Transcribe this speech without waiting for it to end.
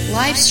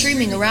live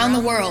streaming around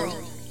the world.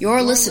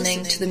 You're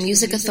listening to The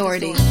Music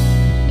Authority.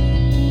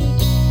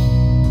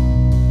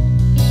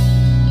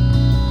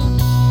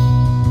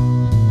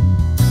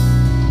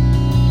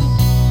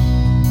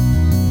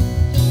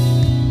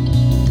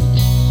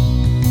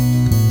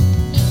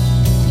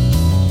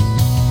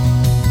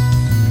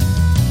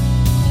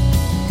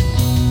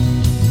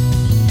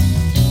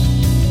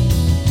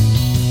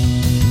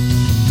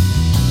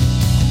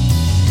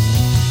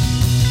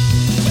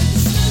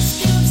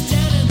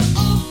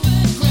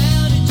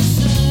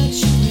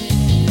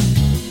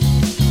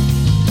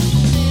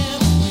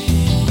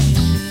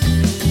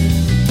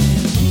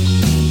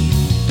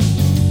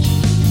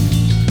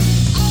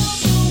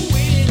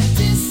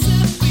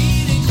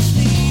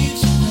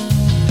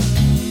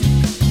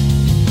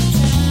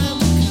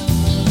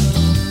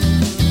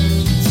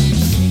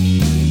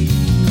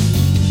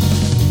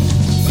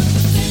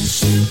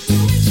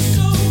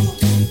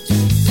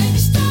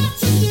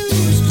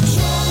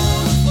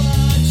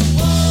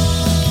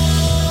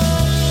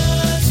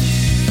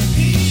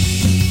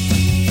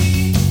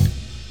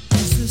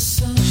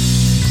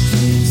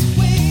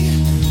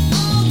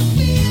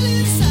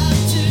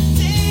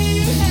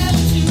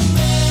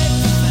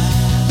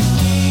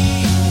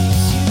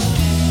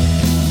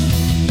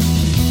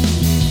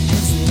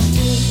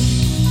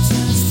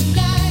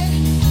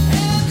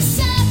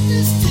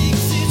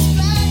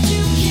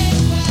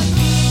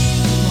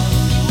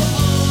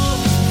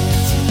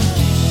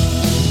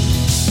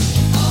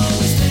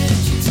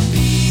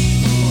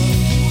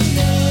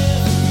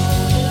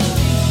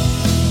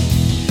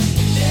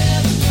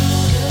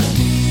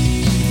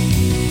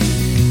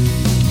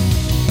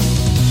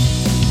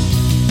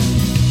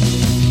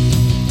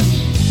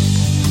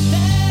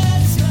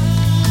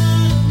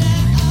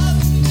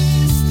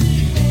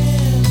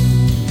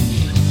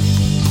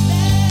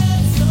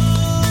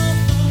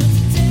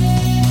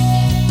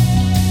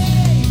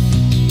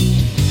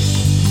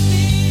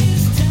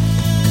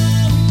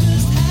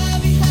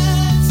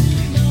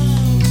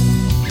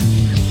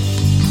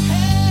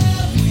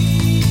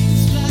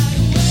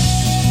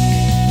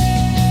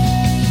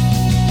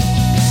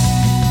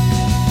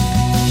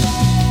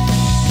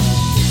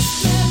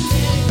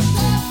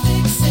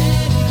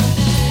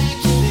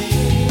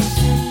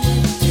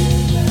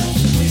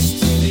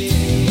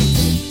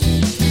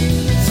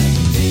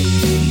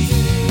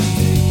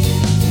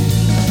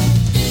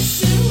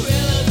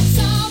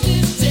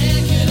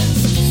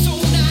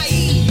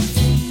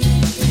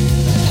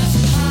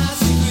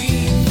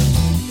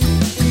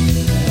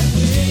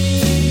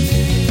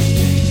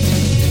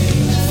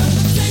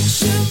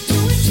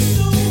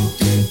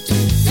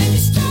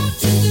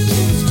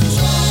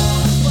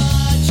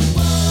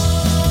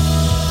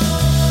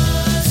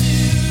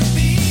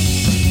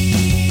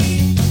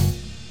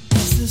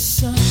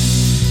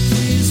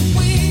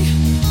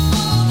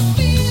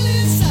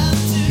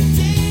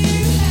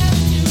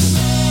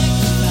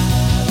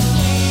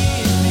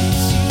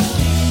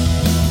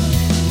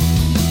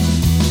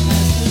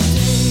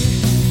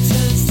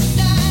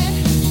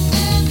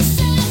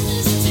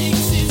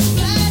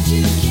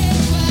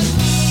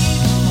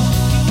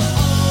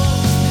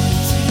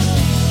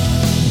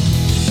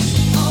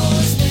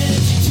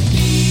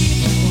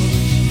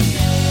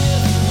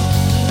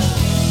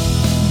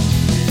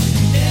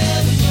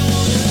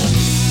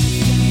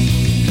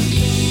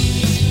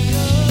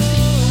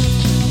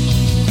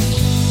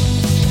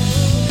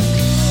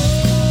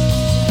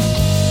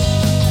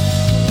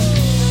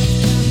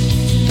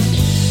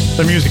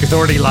 The Music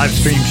Authority live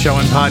stream show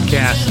and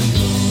podcast.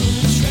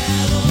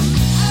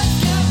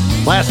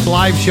 Last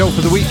live show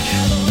for the week.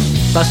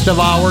 Best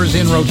of hours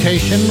in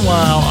rotation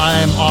while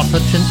I'm off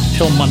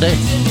until Monday.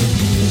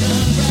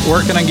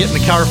 Working on getting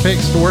the car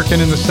fixed, working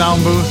in the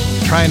sound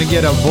booth, trying to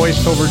get a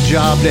voiceover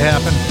job to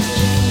happen.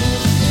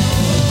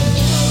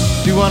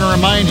 Do want to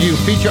remind you,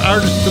 feature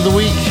artist of the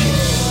week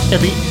at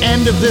the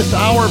end of this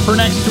hour for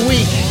next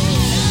week.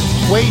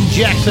 Wade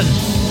Jackson,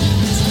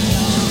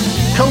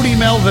 Cody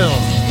Melville,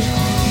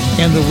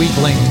 and the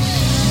Weaklings.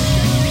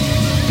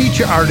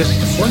 Feature artist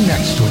for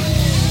next week.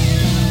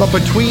 But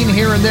between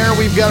here and there,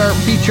 we've got our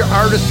feature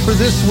artist for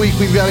this week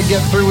we've got to get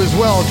through as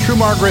well. True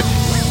Margaret,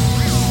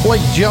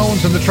 Blake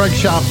Jones and the Trug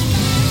Shop,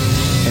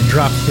 and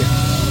Dropkick.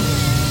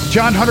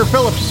 John Hunter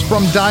Phillips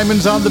from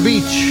Diamonds on the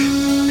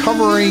Beach,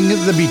 covering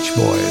the Beach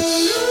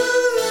Boys.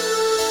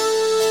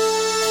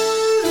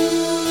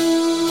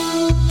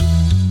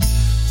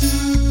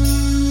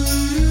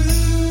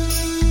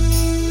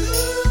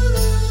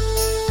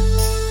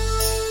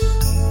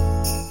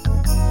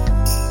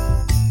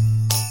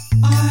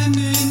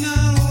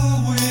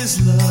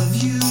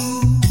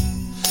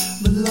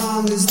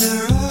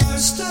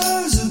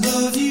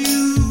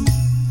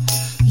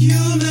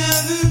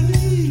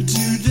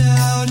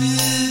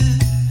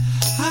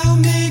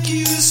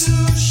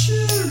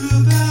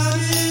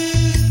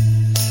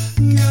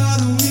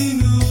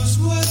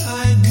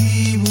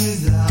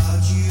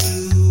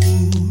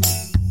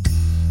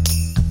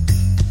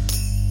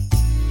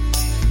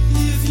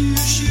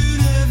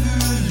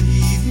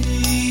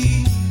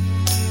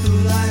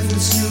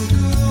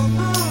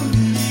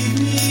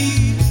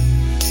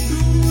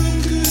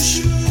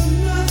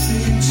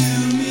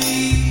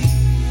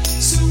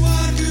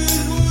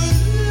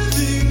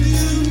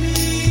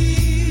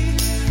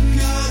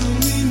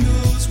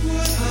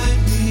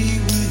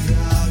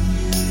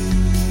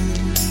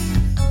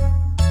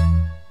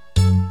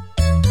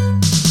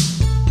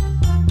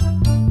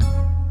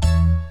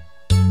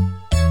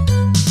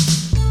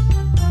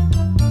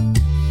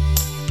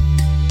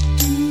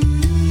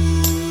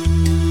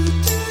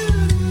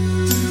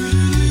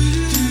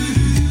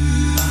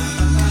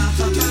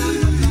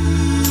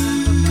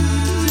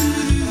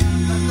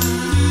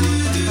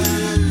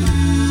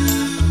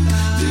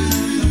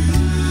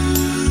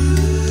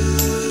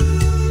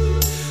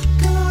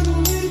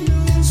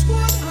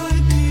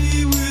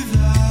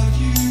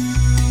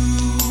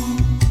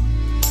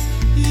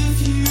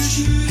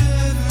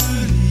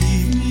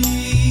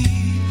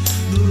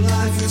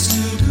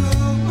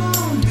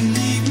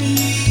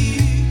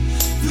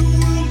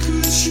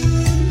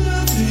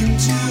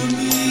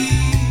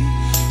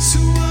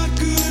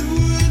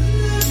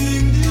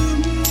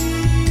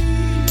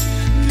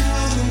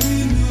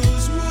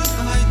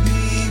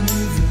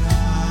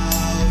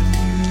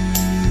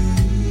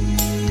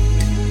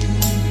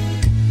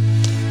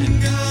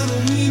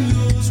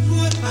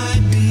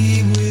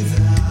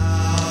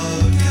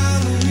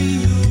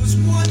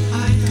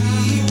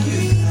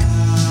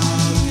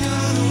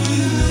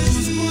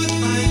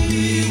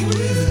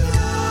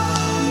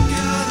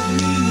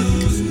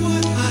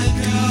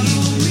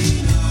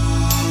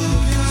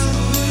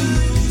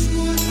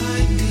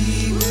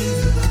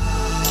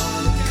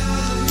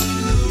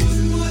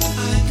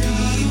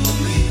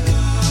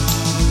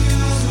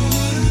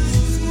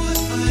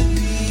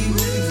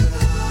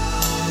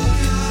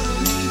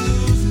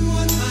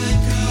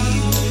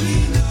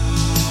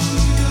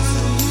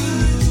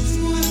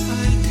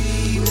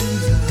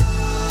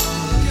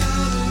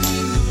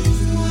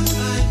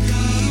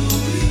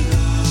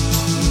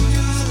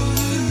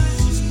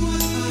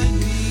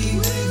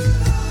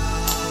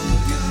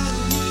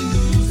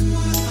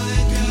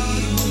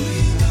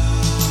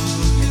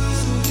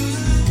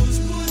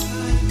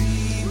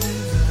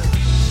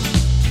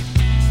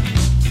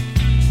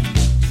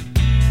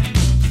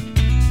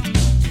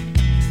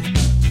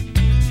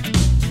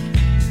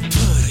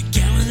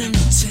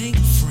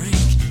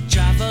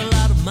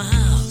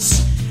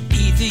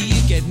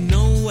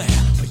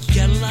 anywhere. Or you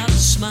get a lot of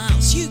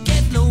smiles, you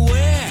get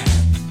nowhere.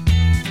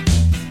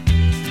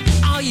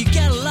 Oh, you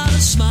get a lot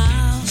of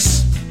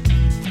smiles.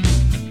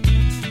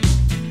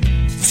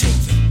 Take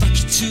the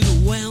bucket to the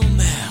well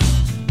now.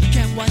 You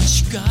get what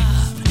you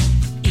got.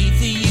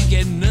 Either you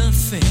get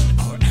nothing,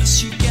 or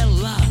else you get a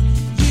lot.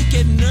 You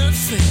get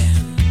nothing,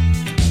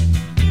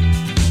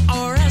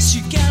 or else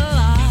you get a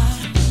lot.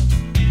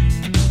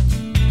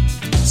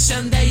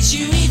 Some days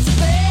you eat the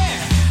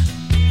bear,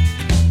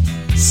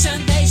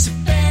 some days the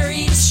bear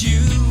eats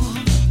you.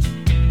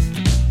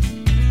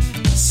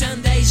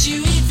 Some days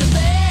you eat the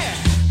bear,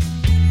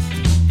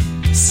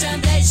 some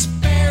days the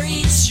bear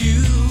eats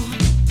you.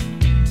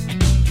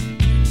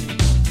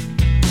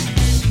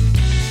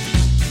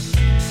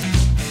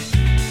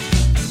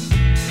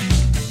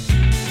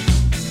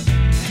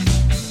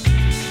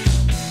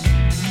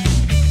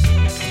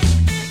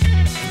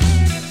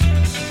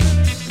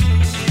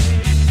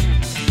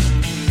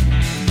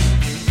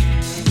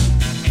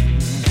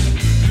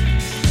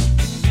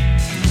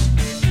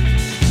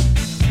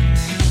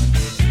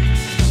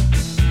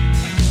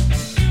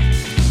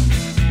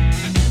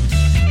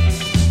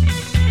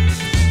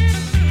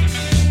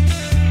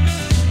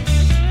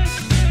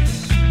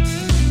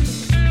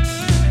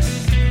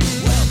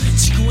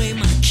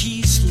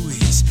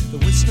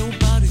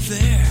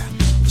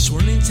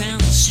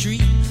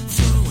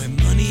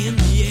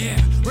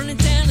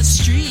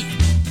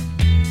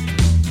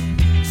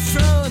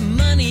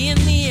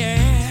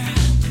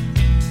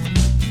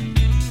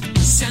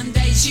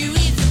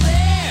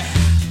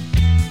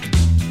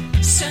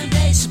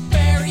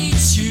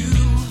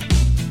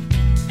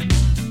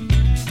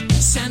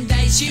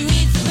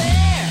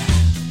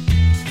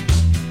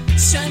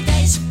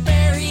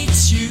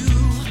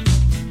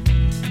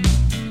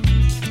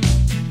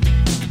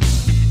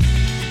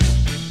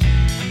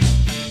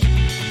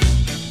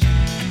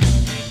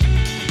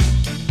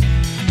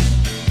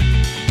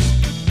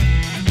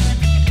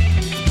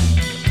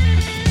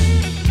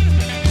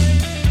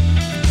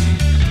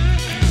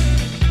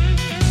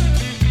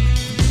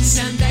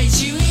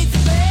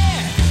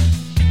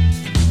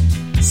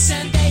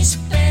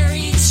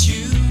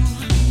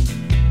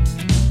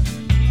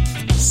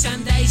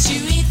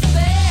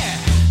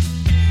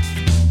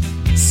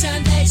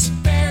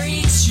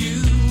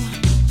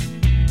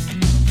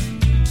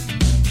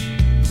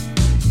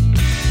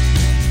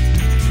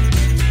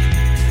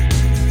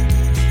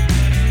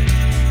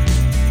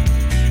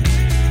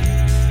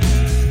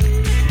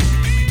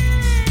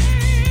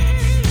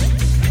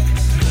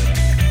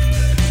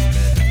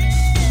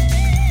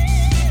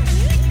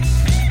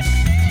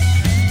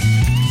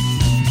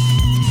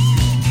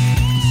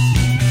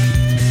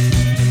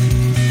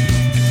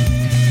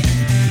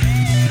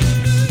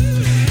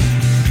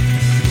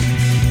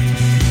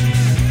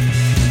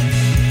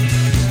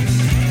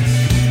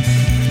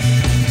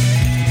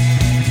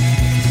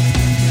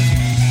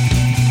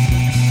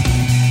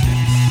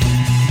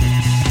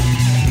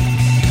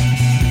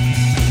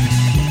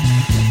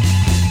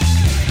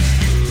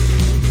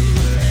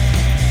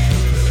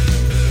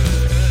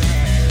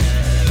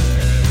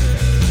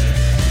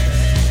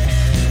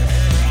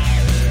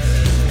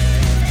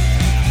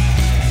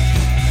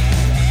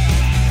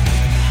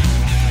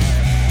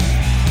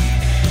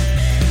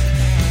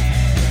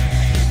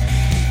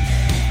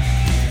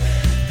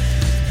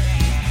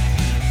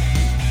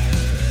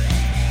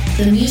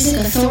 The Music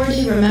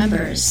Authority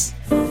remembers.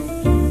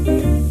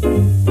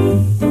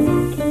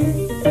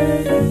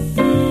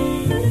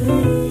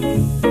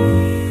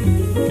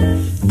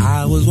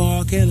 I was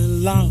walking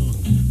along,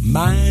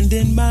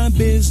 minding my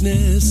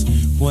business,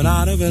 when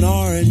out of an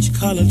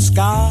orange-colored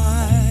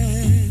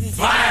sky,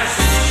 flash,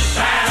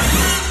 bam,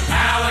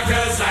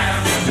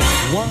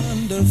 alakazam,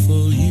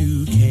 wonderful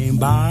you came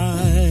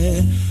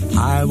by.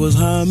 I was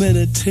humming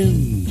a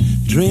tune,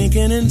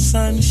 drinking in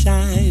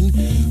sunshine,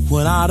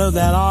 when out of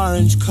that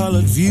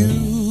orange-colored view,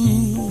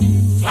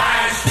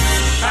 flash,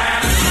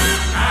 bam,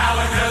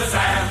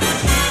 alakazam,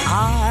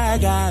 I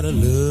got a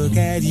look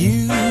at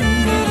you.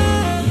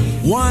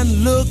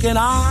 One look and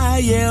I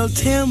yelled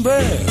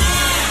timber,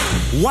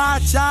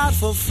 watch out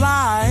for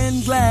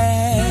flying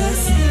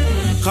glass.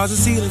 Cause the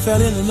ceiling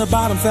fell in and the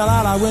bottom fell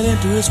out. I went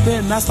into a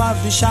spin and I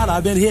started to shout,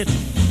 I've been hit.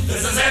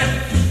 This is it,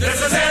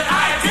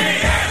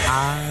 IDS.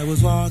 I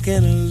was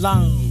walking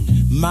along,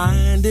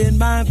 minding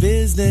my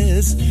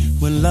business,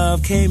 when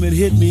love came and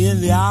hit me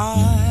in the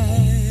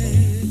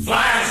eye.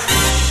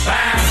 Flash,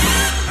 bam,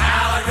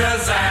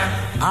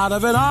 alakazam, out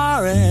of an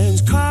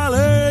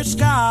orange-colored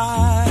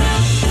sky.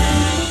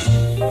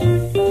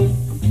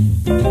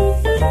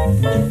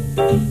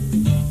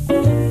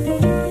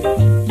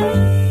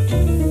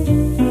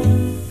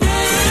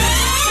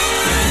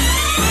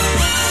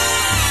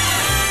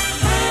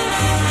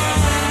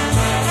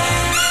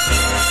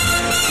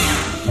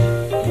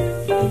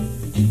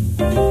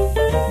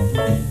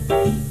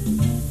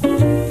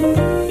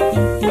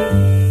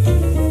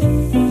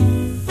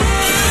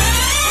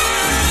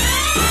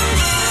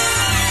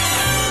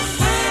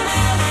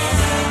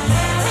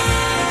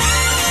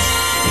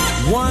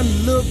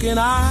 And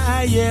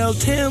I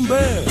yelled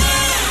timber,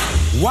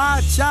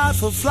 Watch out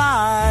for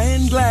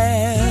flying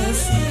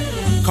glass.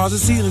 Cause the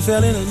ceiling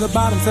fell in and the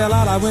bottom fell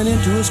out. I went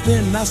into a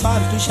spin and I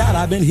started to shout,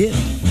 I've been hit.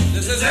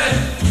 This is it.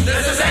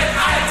 This is it.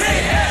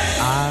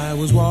 I-T-Hit. I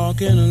was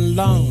walking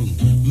along,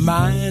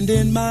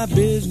 minding my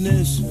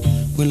business,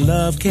 when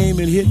love came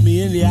and hit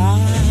me in the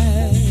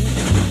eye.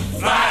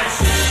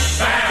 Flash,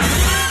 bam,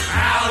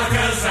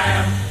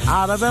 alakazam.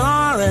 Out of an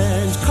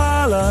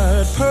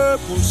orange-colored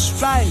purple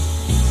stripe,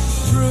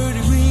 through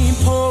the green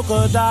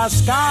polka dot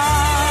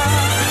sky.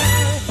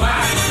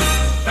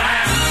 Flash,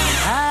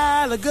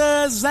 bam,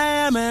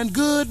 alakazam and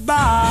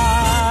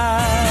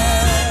goodbye.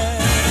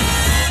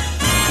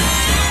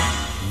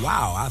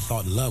 Wow, I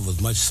thought love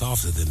was much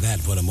softer than that.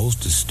 What a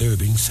most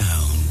disturbing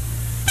sound.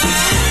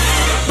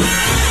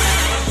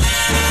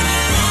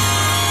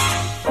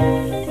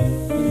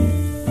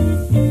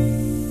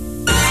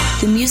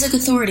 The Music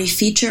Authority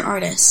feature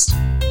artist.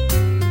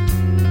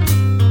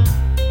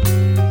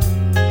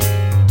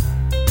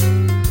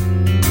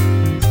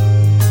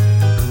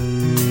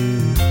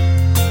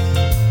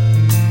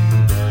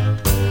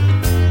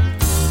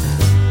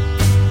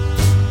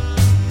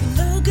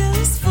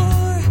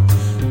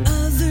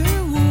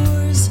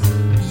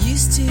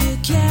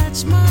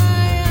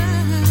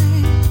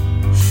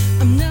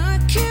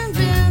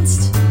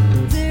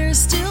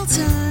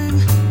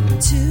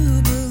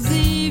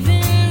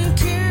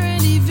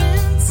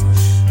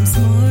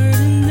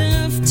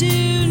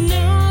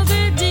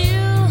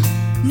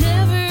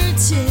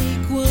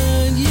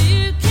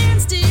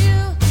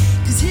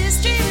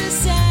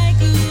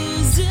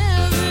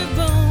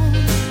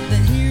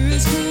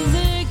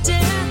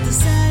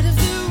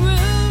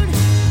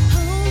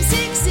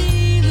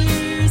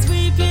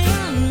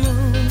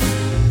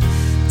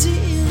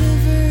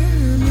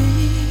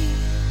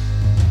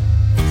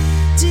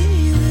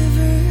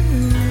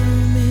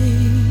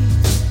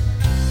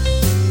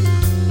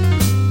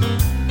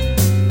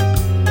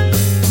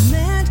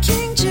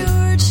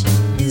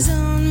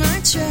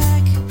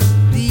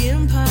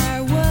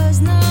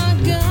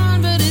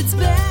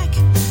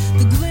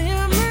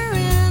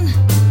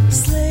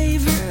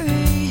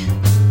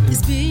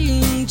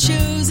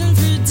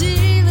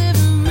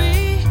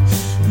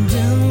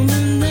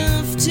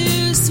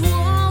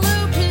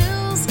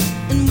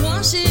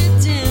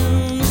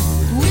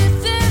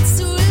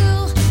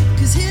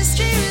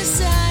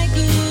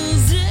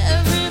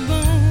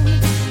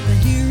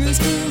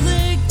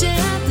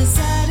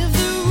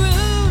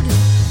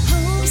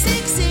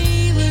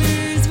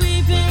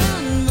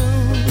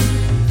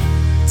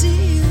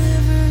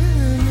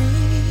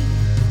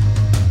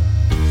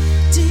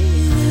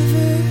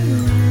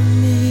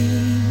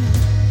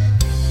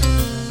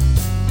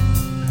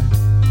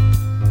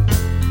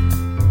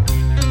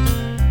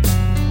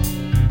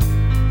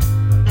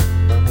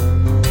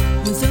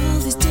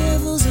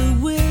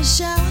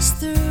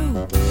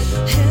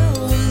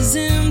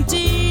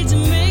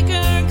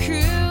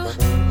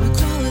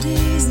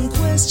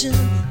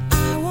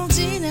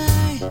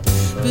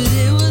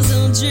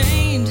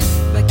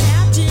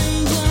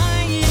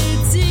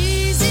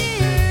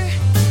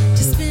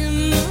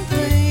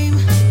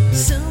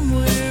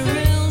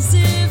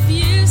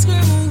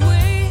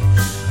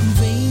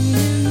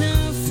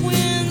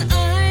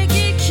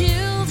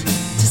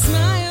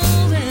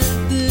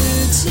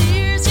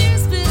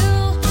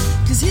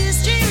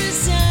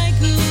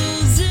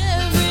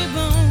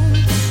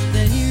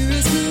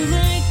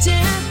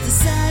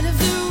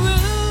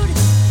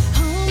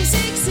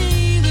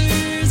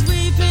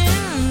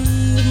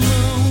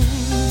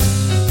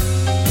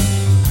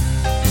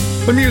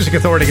 The Music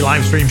Authority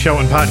live stream show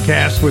and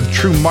podcast with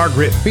True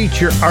Margaret,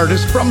 feature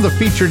artist from the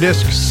feature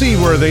disc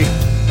Seaworthy.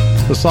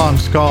 The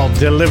song's called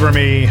Deliver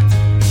Me.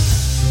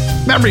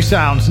 Memory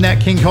Sounds, Nat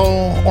King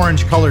Cole,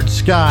 Orange Colored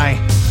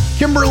Sky.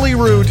 Kimberly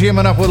Rue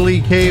teaming up with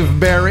Lee Cave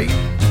Berry.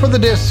 For the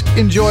disc,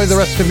 Enjoy the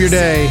Rest of Your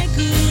Day.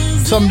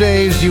 Some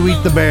Days You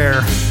Eat the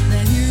Bear.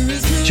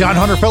 John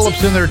Hunter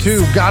Phillips in there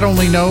too. God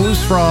Only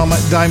Knows from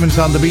Diamonds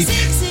on the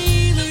Beach.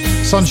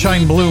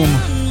 Sunshine Bloom.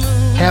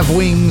 Have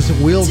Wings,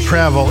 Will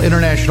Travel,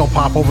 International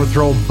Pop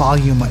Overthrow,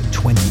 Volume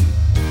 20.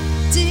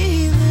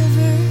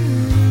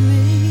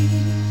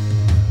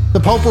 The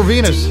Pope or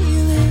Venus,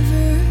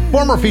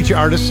 former feature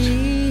artist.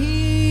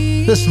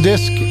 This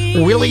disc,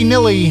 Willy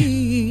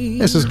Nilly.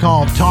 This is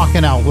called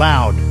Talking Out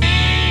Loud.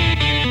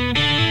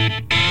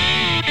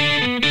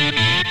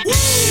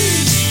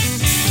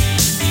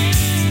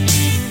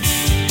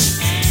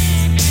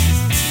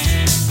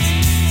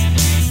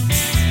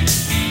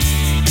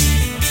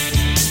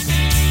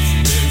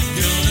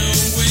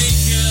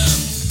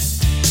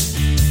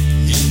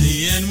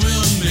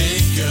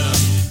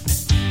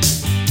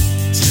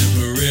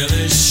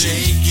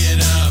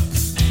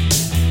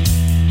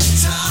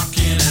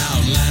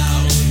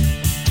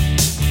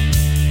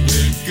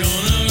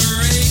 Gonna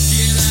rake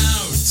it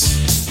out.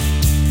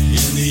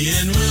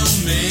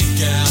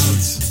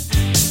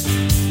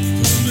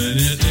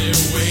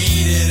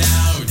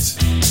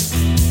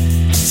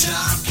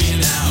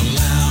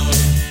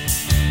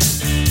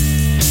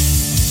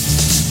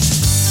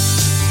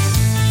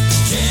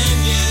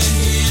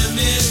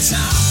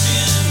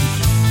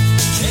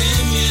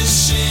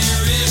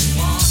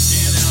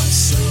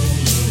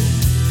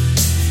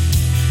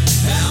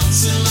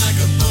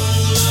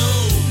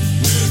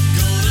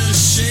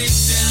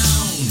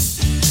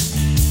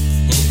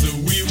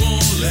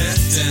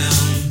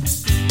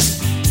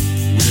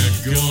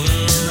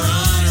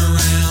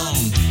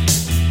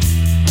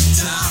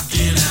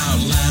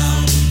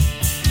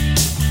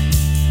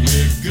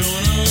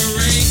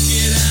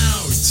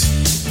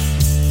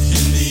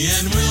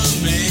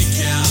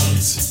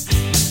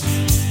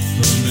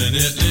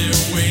 Infinitely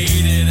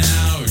waiting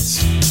out,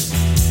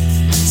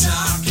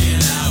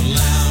 talking out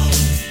loud.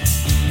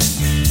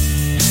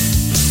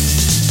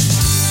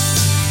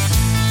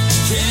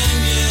 Can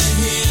you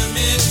hear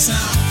me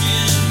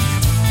talking?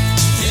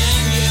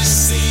 Can you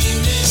see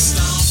me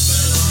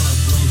stomping on a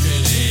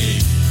broken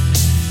egg?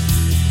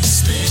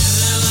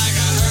 Spinning like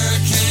a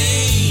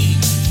hurricane.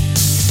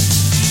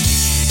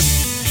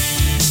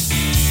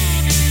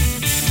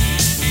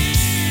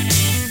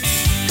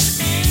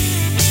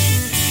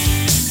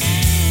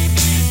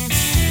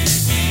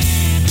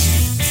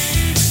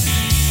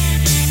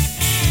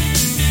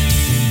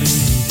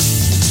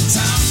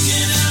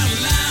 Talking out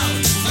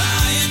loud,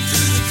 flying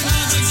through the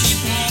clouds, I keep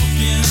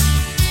walking.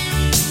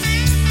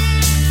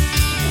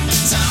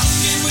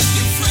 Talking with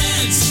your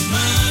friends,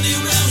 money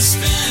well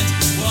spent,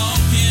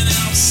 walking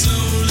out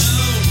solo,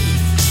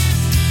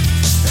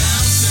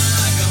 bouncing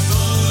like a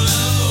bolo.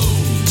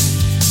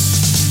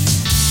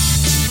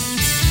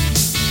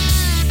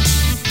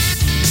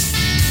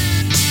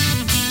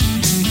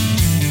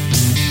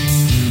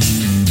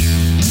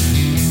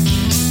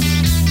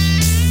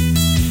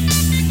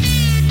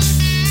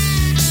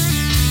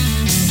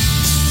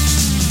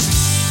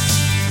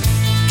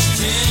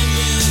 Can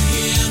you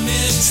hear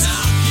me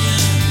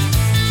talking?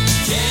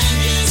 Can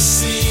you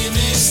see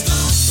me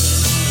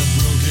stomping on a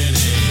broken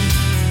egg?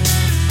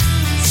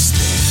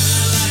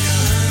 Spinning like a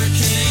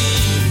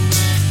hurricane,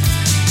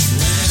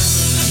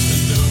 revving up the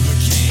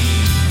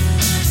Novocaine,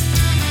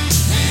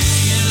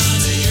 hanging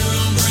onto your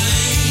own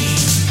brain.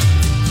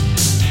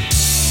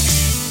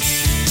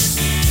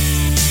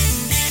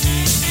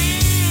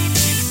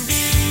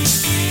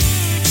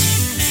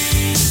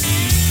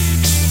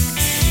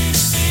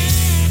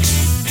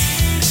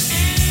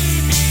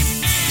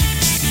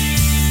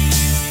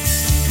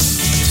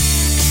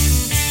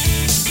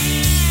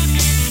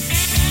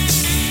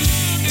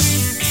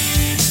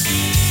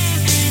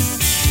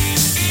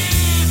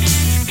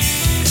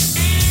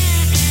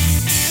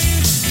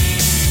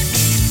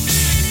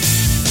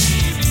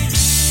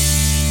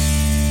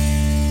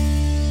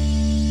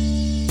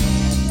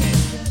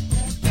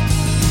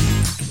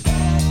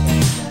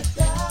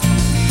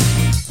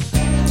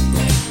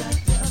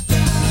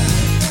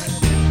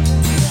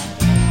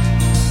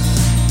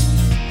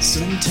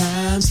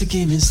 Sometimes the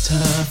game is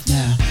tough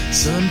now.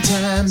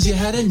 Sometimes you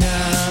had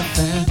enough,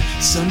 and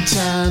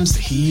sometimes the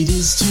heat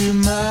is too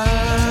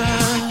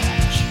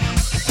much.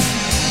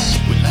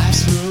 When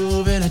life's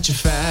moving at you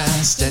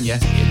fast, and you're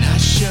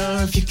not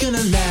sure if you're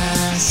gonna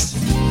last.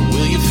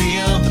 Will you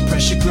feel the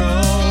pressure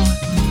grow?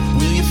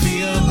 Will you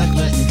feel like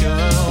letting go?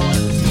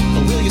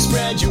 Or will you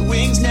spread your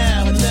wings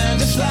now and learn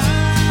to fly?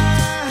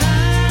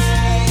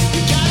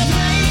 You gotta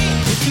play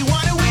if you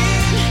wanna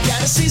win.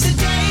 Gotta seize the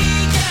day.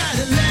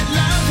 Gotta let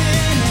love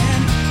in,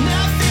 and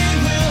nothing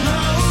will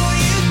hold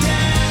you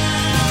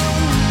down.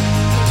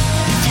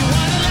 If you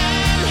wanna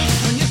land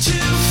on your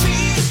 2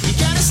 feet, you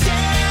gotta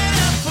stand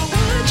up for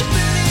what you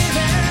believe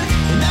in.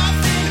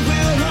 Nothing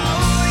will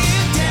hold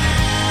you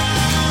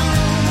down.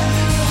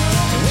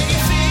 When you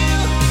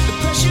feel the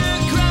pressure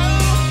grow,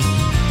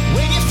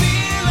 when you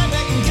feel like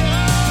letting go,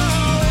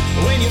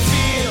 when you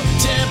feel the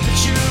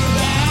temperature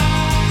rise,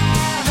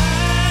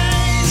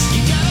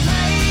 you gotta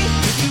play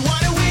if you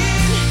wanna win.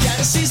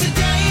 Gotta seize the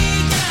day,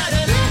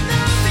 gotta let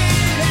nothing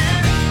in.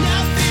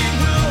 Nothing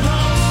will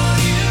hold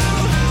you,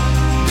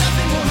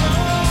 nothing will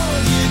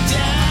hold you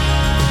down.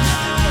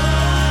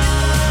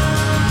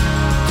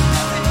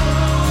 Nothing will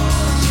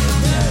hold you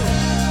down.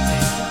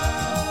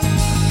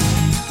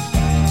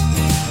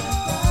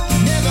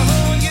 Never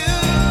hold you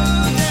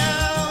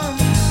down.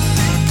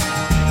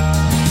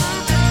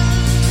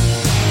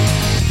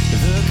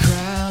 The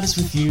crowd is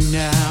with you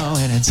now,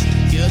 and it's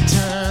your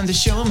turn to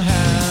show 'em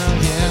how,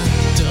 yeah.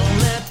 Don't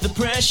let the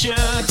pressure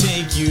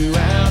take you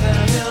out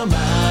of your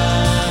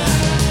mind.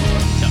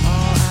 Now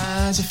all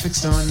eyes are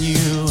fixed on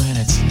you, and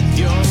it's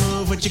your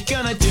move, what you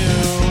gonna do.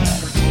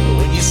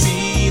 When you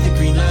see the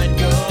green light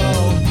go,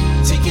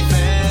 take it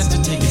fast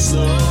or take it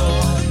slow,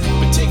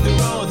 but take the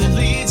road that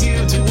leads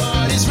you to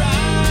what is right.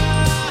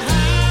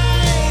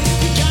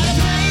 You gotta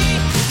play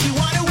if you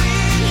wanna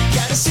win.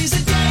 Gotta seize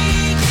the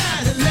day,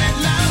 gotta let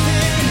love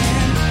in,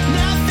 and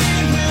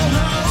nothing will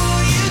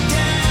hold you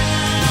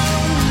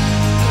down.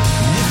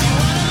 If you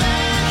wanna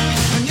land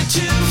on your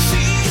 2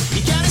 feet,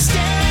 you gotta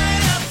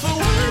stand up for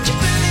what you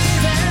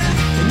believe in.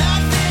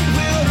 Nothing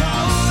will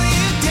hold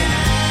you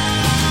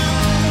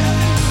down.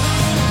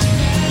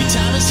 Your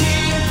time is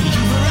here,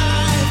 you've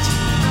arrived.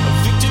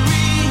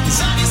 Victory is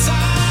on your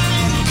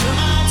side. Come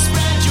on,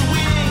 spread your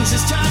wings,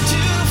 it's time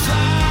to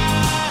fly.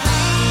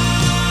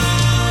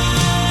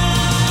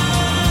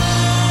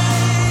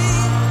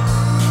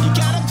 You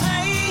gotta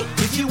play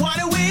if you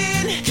wanna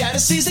win. Gotta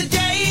seize the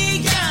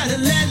day, gotta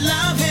let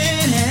love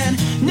in, and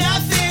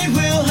nothing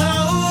will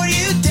hold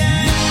you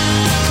down.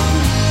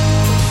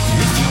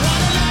 If you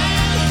wanna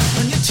land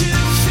on your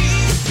 2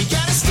 feet, you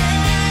gotta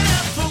stand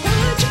up for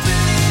what you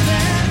believe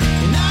in.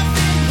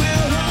 Nothing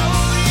will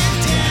hold you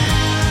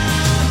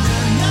down.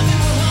 Nothing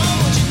will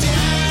hold you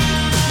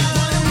down.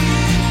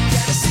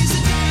 Gotta seize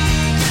the day,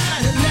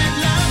 gotta let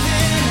love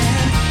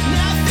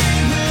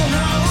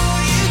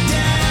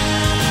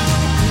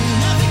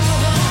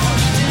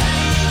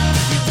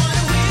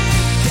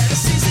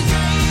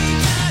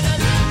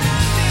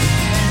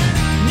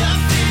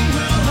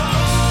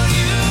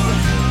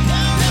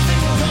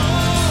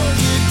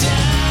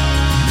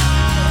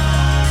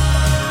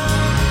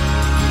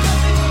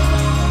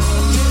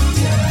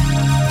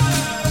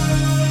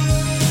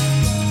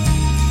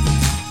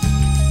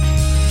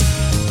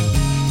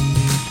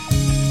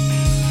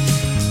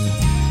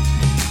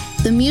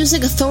The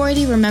Music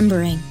Authority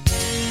Remembering.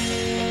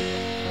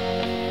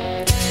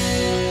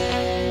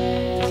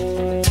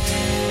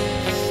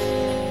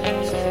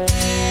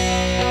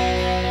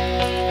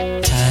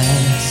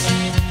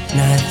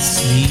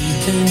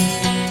 Sleeping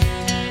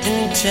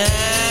in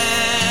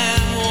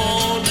time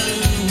won't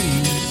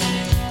lose.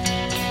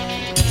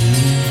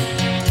 You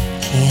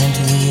can't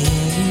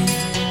win,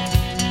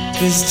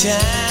 'cause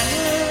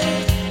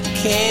time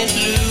can't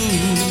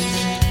lose.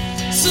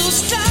 So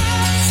stop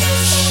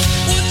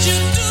what you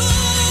do.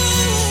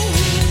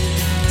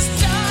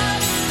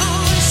 Start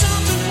on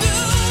something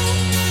new.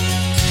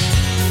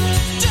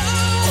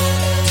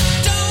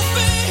 Don't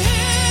be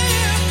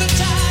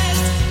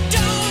hypnotized.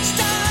 Don't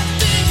stop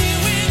thinking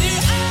with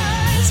your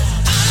eyes.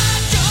 I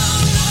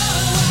don't know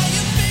why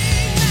you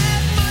mean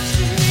that much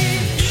to me.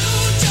 You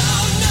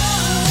don't know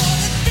what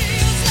it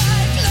feels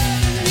like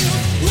loving you.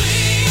 We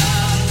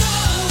all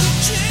know that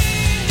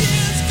change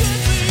is good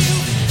for you.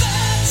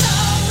 That's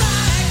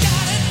alright.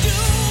 Gotta do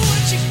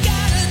what you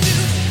gotta do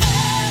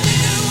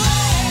anyway.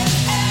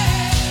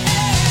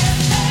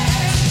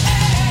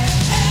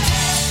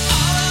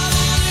 All I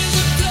want is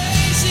a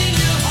place in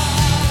your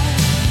heart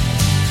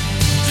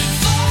to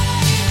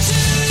fall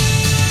into.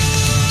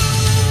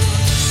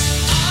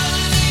 All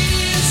I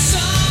need is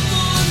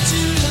someone to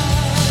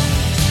love,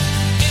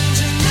 and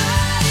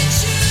tonight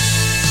it's you.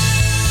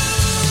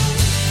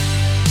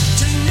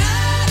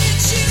 Tonight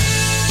it's you.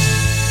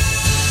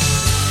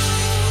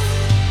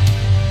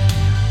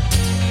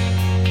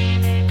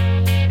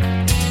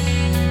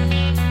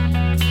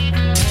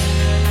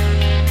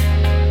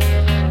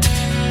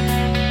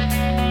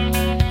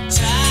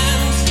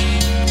 Time's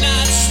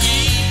not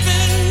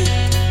sleeping,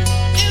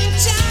 and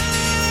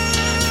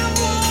time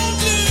won't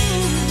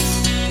lose.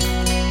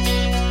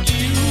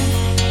 You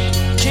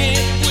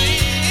can't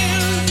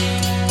win,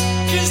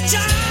 'cause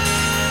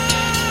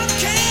time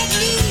can't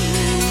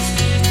lose.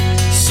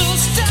 So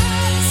stop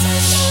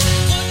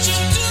what you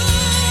do.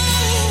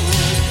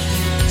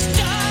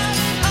 Start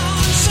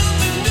on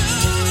something new.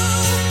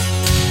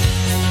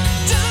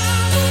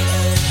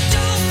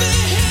 Don't be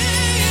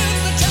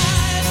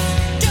hypnotized.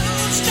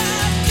 Don't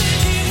stop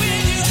thinking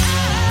with your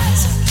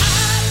eyes.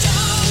 I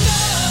don't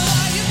know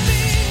why you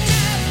mean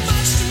that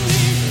much to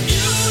me.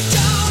 You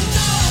don't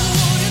know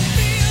what it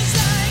feels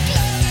like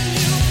loving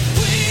you.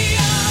 We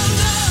all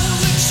know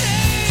that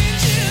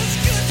change is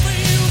good for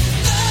you.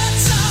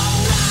 That's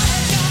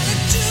alright. Gotta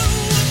do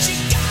what you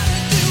gotta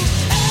do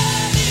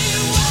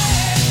anyway.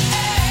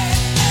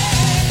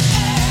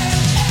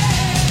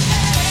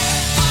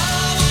 All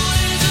I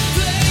want is a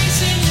place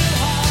in your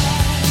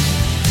heart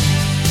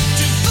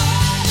to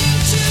fall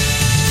into.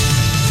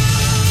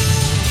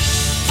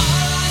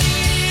 All I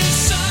need is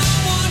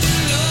someone to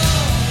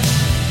love,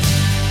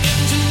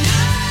 and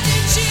tonight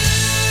it's you.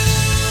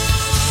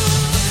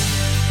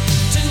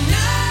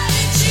 Tonight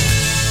it's you.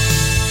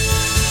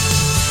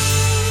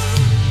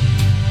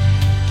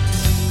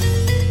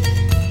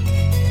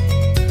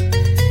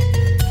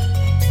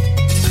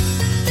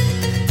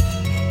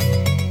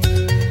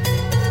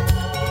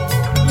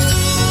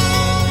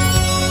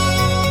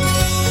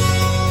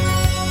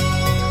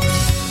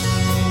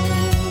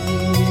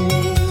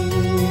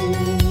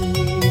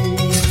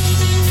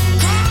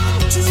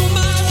 Come to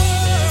my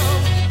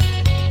world.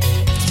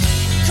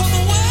 Come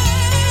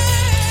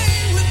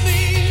away with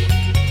me.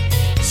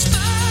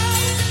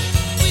 Smile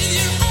with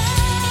your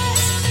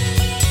eyes,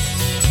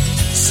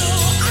 so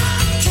I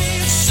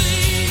can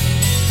see.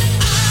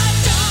 I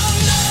don't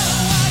know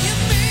why you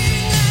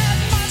mean that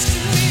much to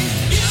me.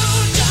 You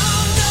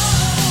don't know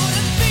what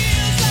it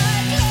feels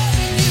like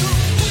loving you.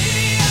 We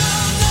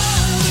all know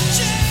that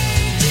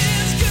change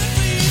is good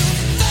for you.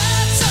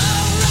 That's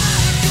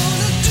alright.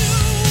 Gonna do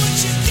what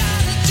you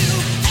gotta do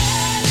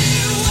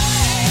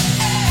anyway.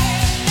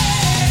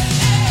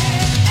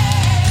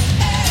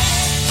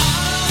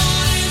 All I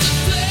want is a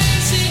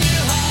place in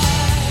your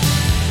heart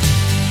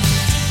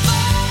to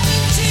fall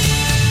into.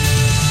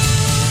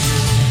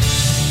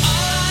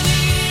 All I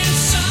need is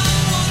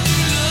someone to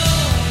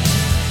love,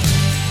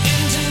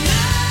 and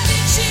tonight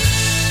it's you.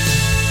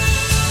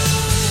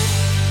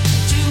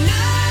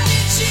 Tonight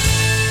it's you.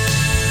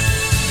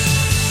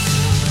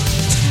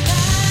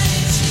 Tonight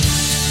it's you.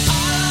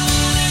 All I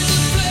want is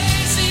a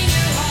place in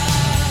your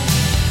heart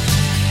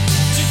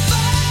to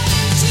fall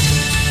into.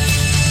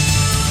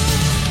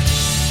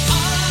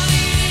 All I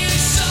need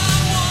is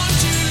someone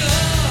to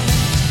love,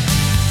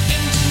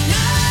 and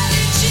tonight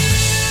it's you.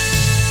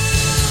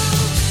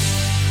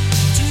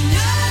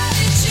 Tonight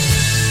it's you.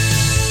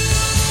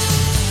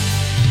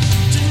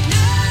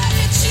 Tonight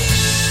it's you.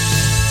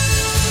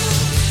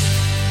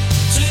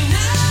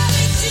 Tonight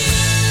it's you.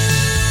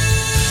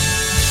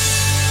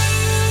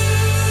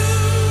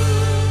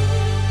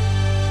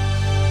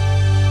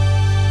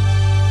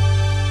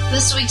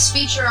 This week's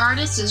feature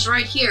artist is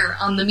right here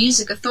on The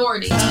Music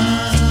Authority.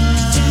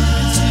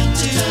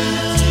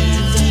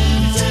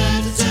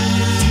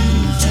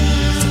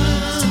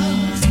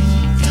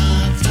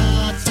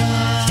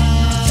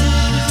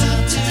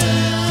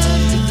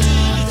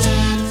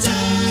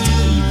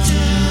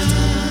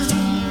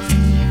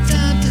 Da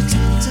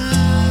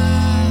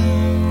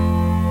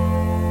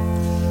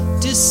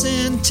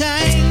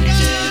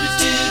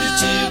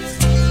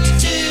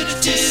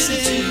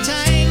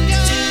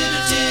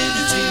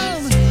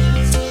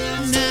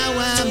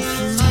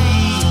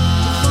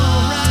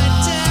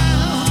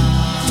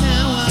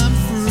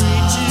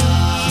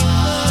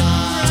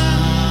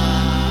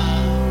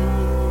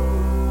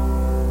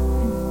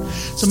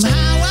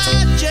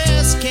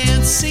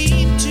can't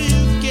seem to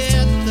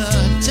get the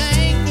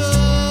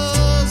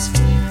tangles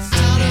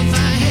out of my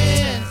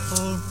head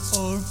or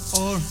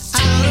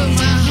out of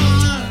my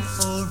heart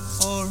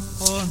or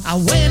I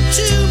went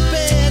to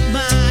bed,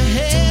 my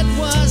head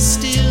was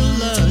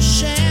still a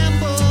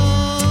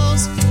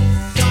shambles,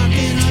 dark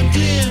and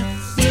unclear,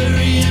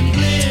 blurry and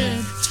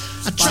bleared.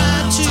 I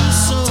tried to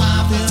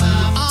soften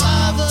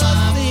all the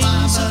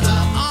things that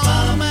are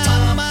on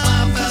my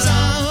mind, 'cause I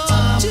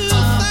hope to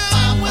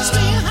find what's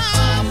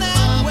behind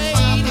that weight.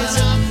 Is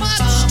it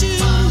much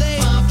too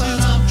late to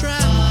try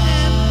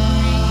and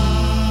breathe?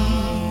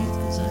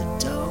 'Cause I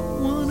don't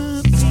wanna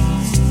be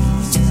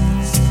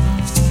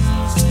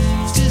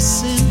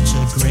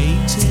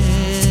disintegrated.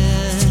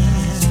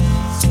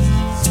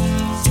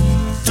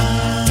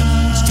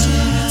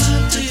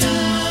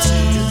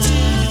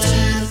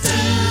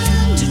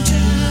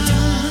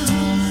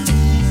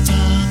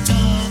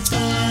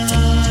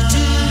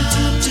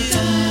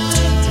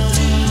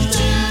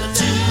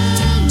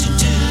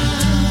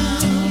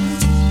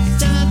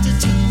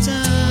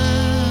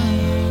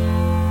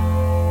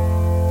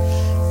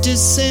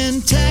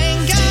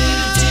 Disentangled.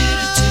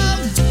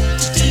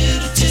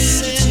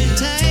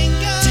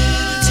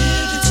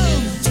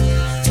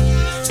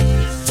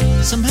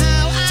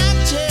 Somehow I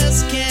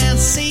just can't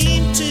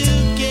seem to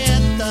get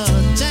the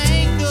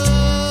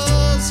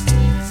tangles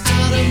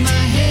out of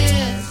my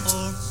head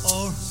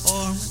or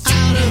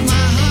out of my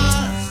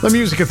heart. The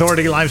Music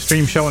Authority live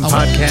stream show and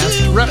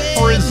podcast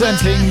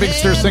representing Big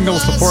Stir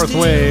Singles, The Fourth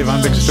Wave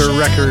on Big Stir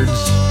Records.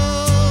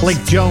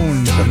 Blake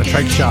Jones and the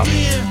Trike Shop.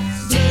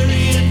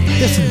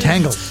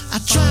 Disentangled. I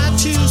tried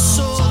to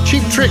sort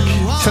Cheap Trick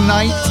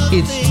tonight.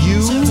 It's you.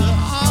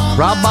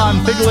 Rob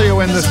Bonfiglio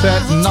in the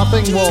set.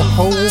 Nothing will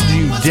hold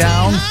you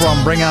down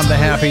from Bring On the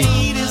Happy.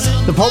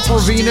 The Pope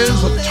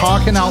Ravinas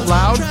Talking Out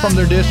Loud from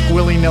their disc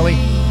Willy Nilly.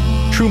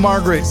 True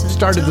Margaret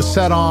started the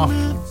set off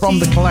from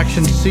the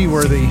collection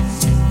Seaworthy.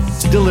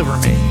 Deliver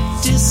Me.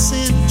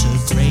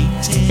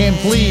 disintegrated. And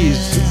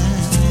please,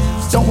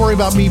 don't worry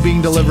about me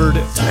being delivered.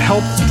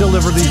 Help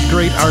deliver these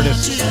great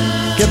artists.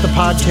 Get the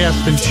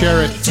podcast and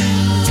share it.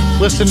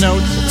 Listen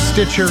Notes,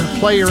 Stitcher,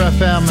 Player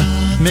FM,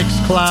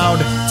 Mixcloud,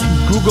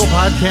 Google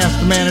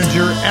Podcast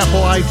Manager,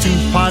 Apple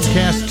iTunes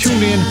Podcast,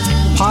 TuneIn,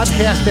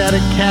 Podcast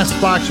Addict,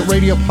 CastBox,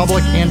 Radio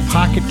Public, and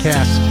Pocket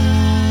Cast.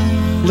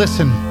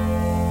 Listen,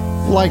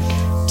 like,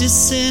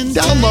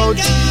 download,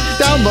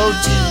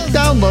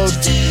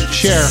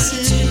 share.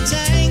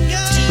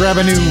 Grab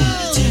a new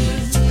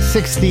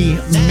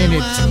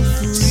 60-minute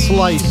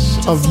slice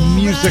of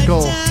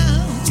musical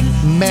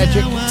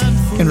magic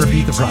and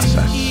repeat the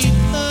process.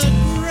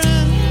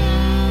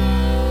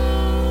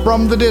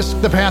 From the disc,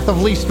 The Path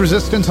of Least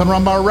Resistance on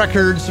Rumbar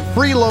Records,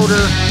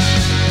 Freeloader,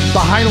 The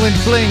Highland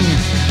Fling,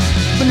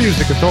 The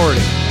Music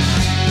Authority.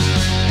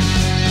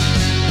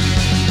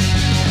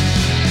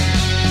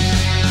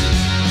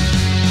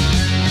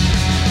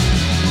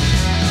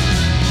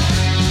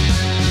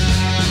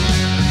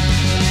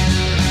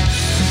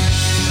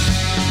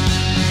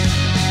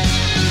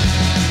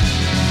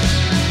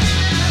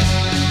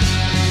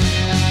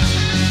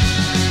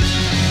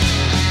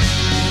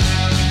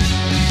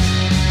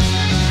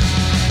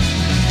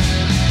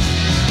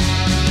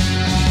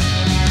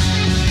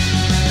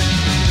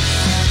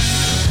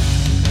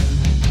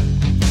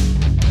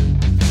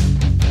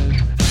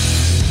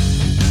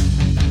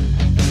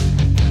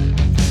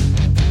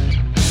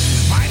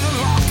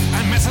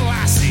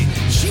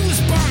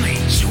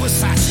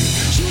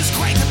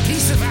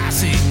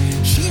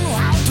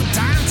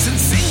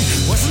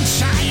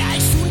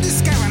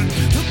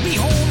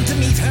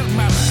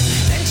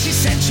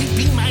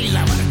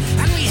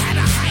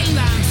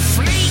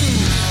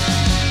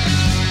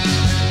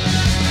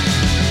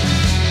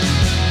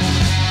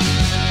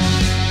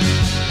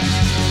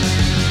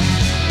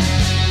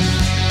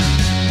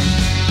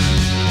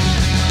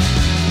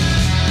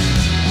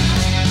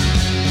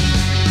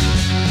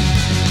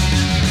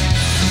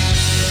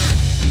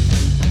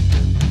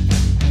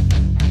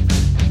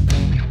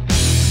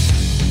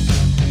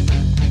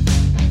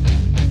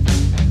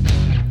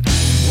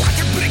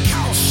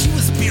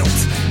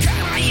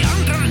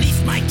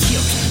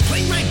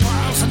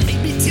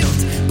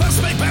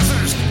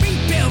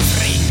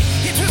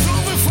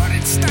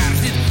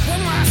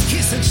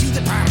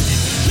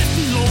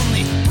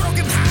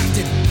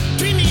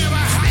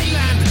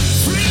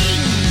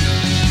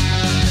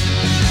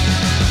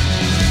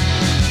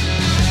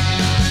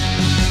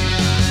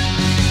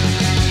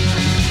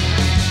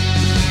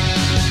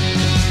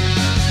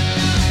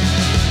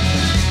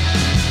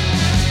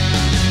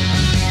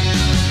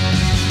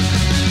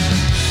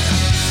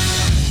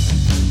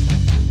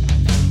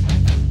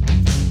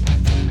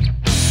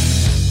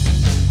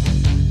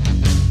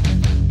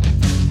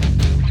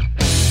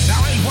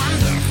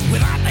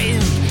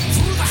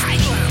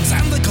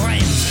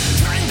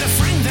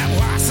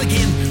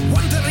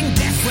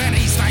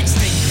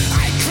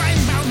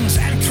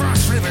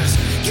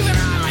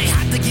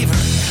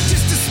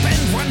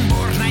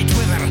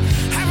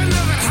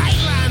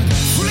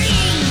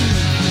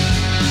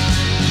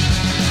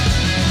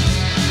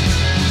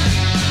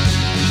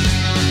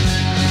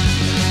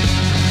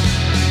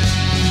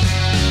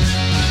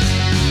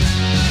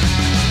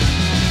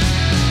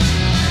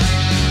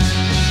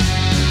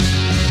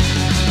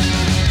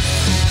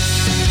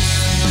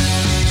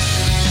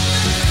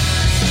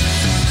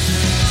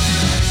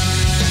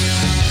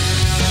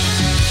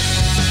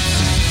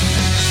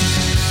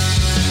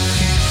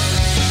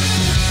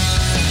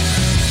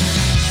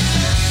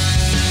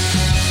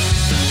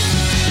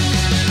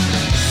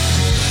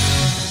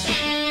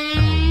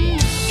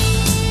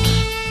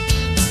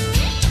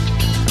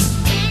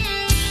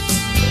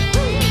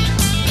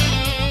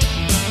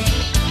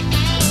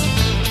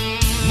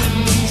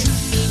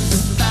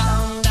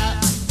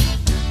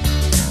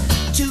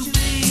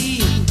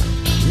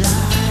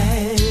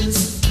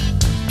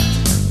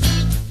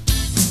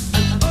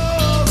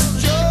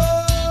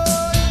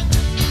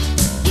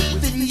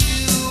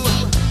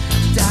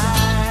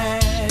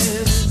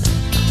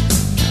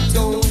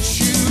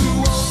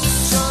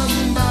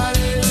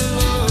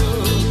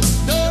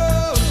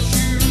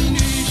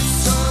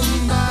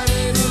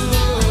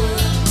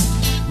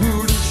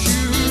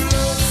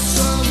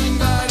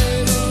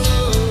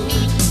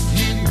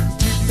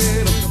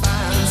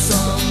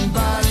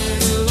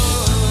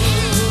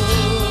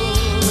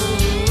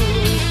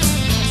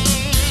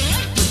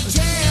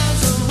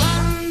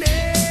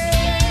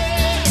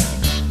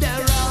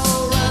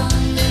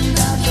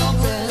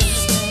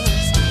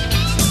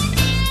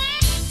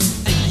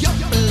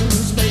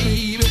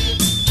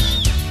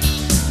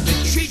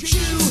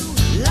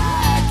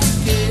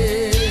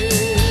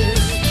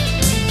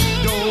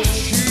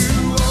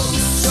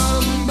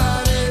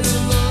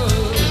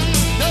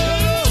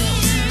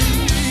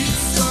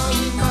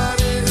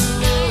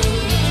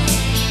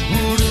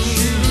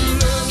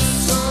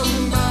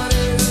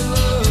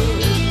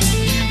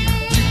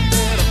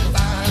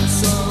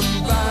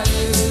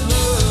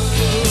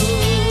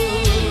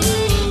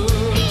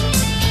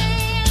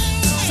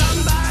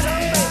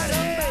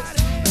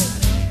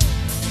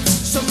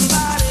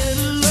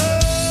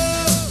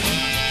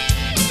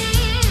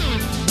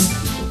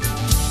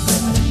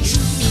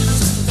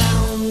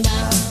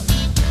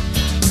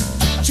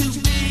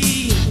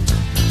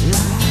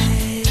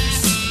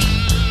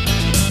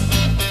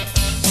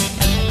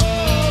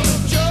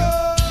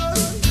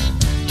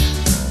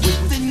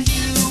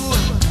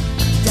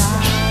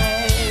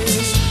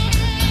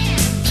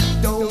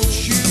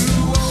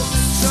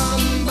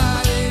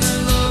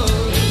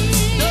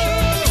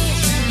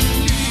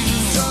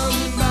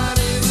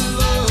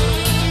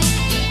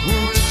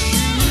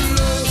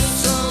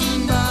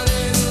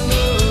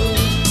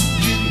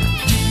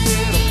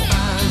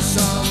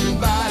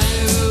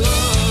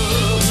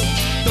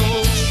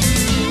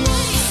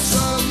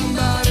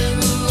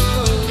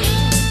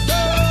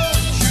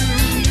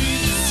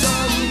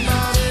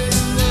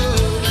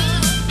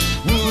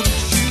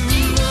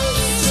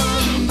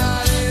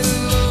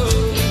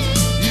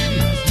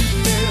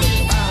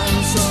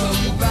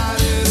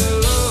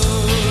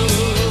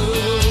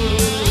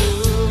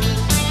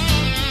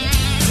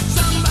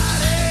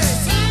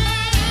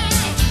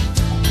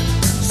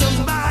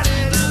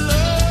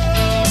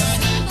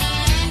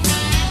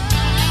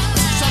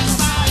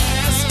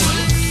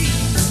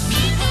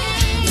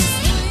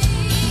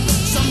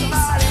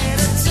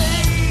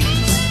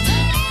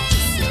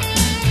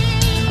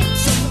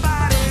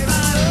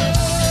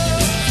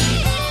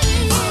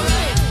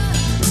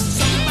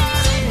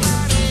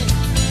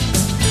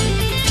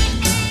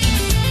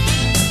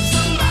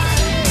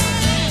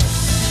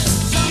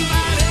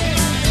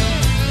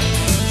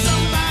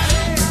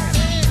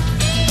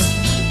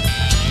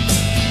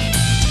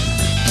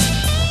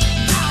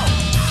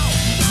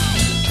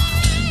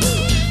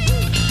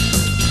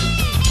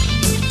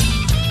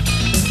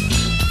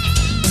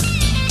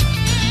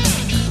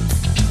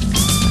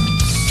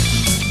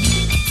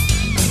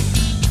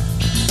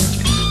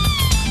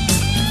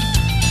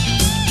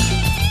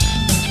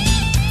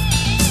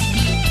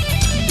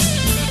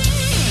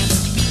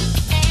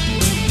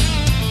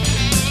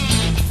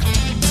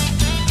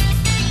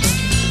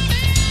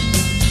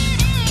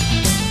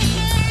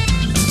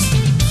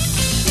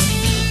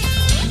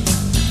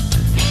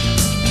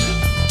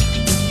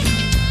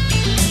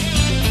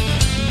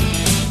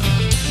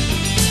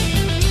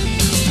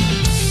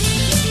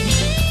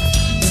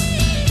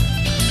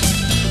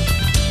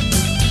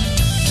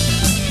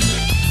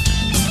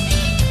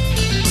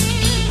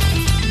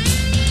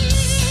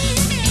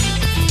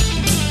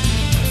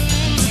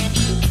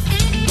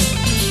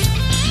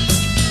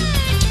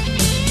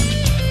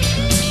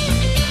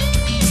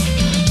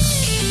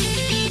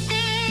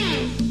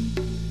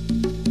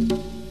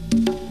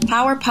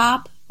 power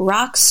pop,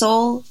 rock,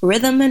 soul,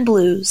 rhythm, and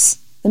blues.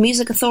 The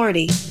Music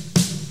Authority.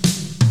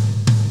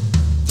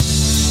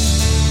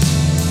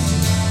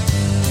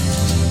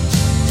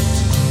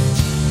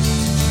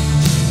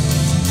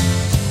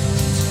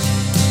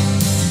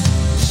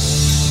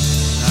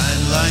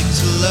 I'd like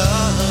to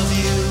love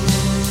you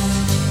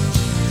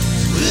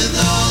with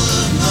all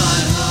of my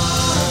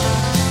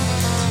heart.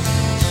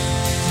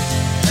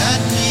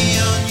 Had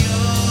me on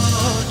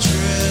your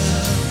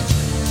trip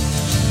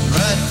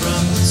right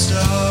from the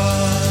start.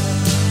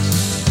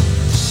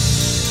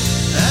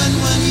 And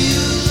when you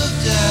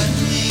looked at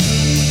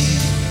me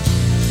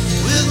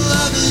with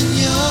love in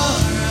your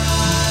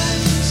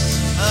eyes,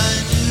 I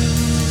knew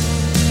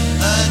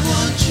I'd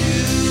want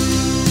you.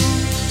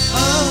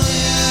 Oh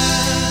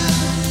yeah.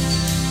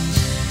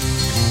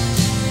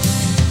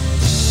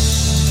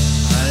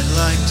 I'd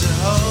like to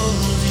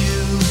hold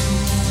you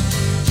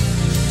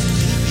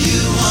if you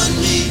want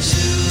me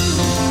to.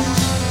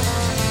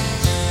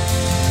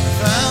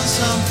 Found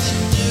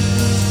something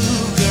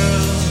new,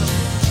 girl,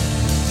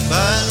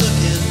 by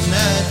looking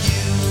at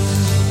you.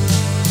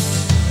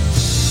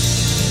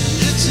 And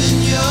it's in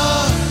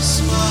your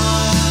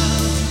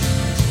smile,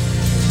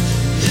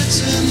 it's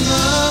in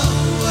the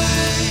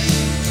way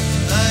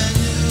I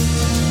knew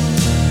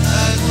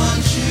I'd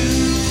want you.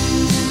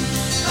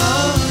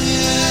 Oh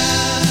yeah.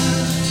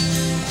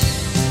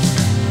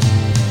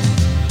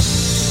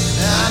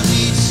 I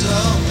meet so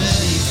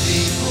many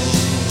people,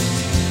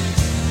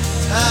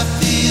 I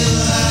feel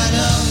I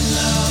don't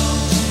know,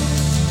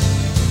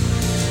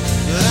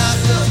 but I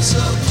felt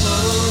so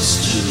close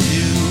to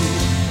you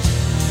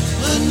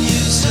when you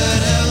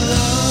said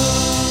hello.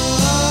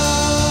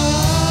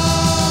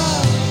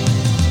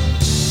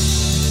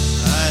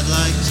 I'd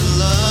like to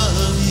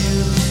love you,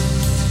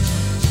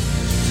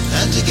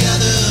 and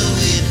together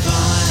we'd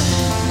find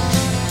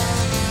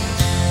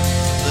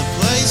the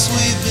place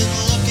we've been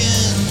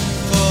looking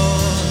for,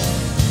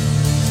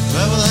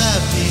 where we'll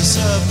have peace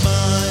of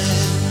mind.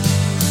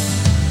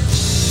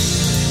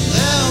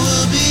 There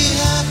we'll be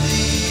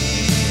happy.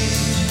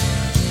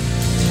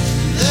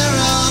 There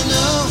I'll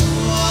know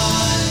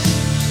why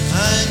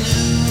I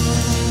knew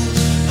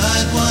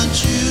I'd want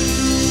you.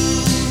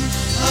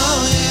 Oh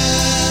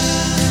yeah,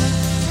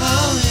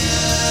 oh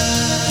yeah.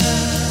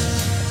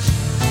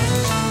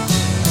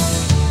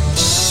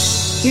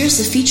 Here's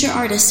the feature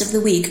artist of the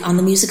week on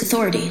the Music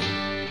Authority.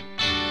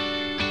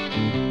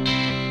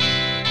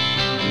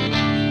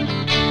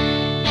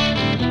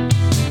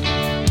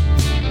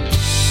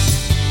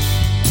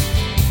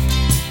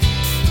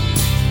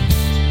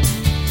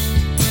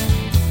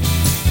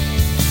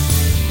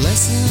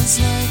 Lessons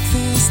like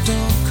this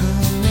don't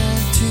come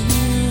around too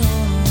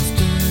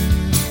often.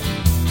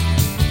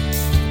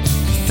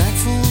 Be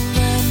thankful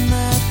then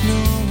that no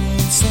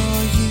one saw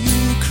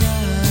you cry.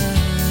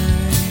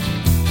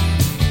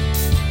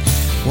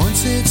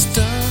 Once it's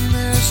done,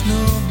 there's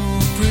no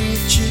more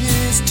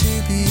bridges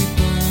to be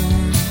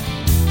burned.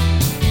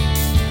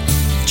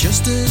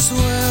 Just as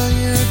well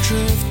you're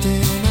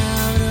drifting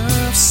out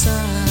of sight.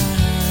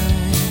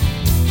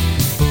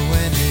 But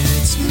when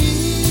it's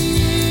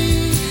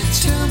me,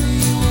 tell me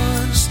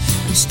once,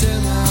 and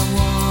still I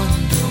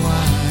wonder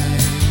why.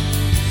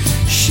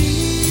 She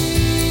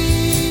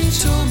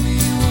told me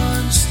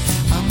once,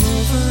 I'm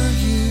over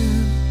you.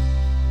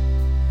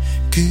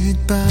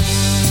 Goodbye.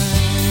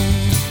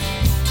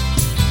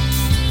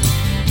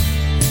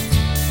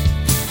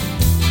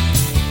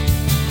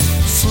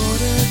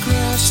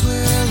 Photographs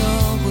will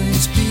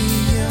always be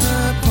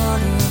a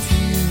part of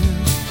you.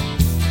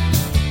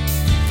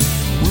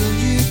 Will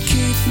you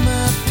keep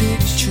my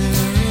picture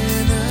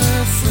in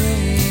a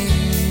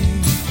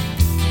frame?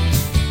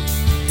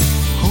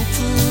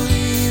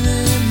 Hopefully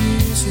the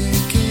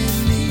music in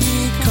me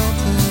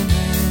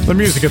compliments. The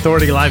Music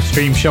Authority live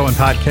stream show and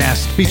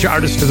podcast. Feature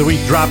artist of the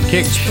week,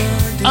 Dropkick.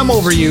 I'm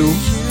Over You.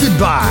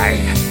 Goodbye.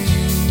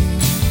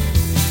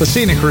 The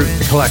Scenic Route,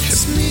 the collection.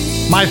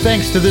 My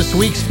thanks to this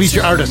week's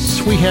feature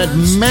artists. We had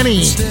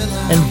many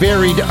and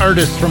varied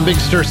artists from Big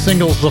Stir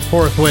Singles, The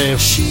Fourth Wave,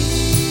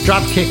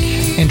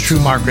 Dropkick, and True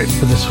Margaret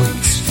for this week.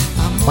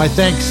 My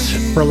thanks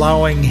for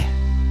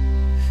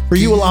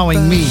you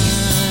allowing me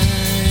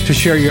to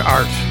share your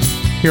art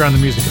here on the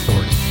Music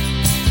Authority.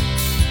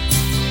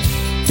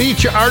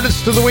 Feature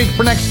artist of the week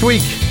for next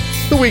week,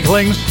 the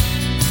Weaklings,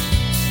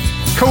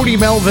 Cody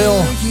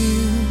Melville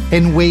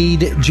and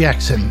Wade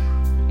Jackson,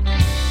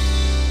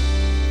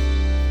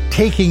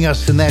 taking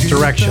us in that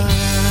direction.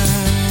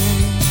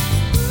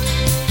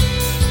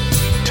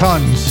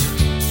 Tons,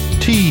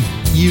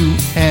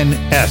 T-U-N-S.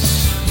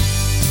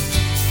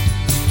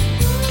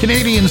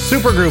 Canadian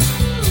supergroup.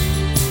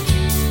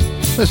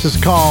 This is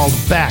called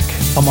Back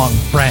Among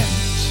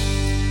Friends.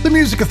 The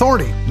Music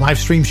Authority, live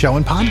stream show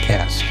and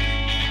podcast.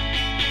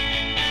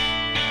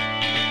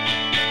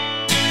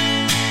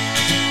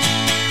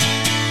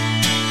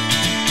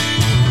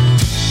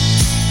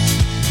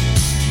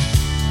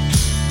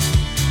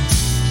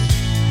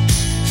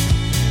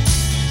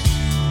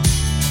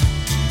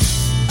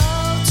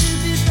 Oh, to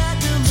be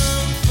back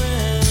among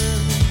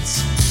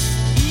friends,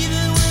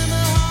 even when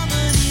the heart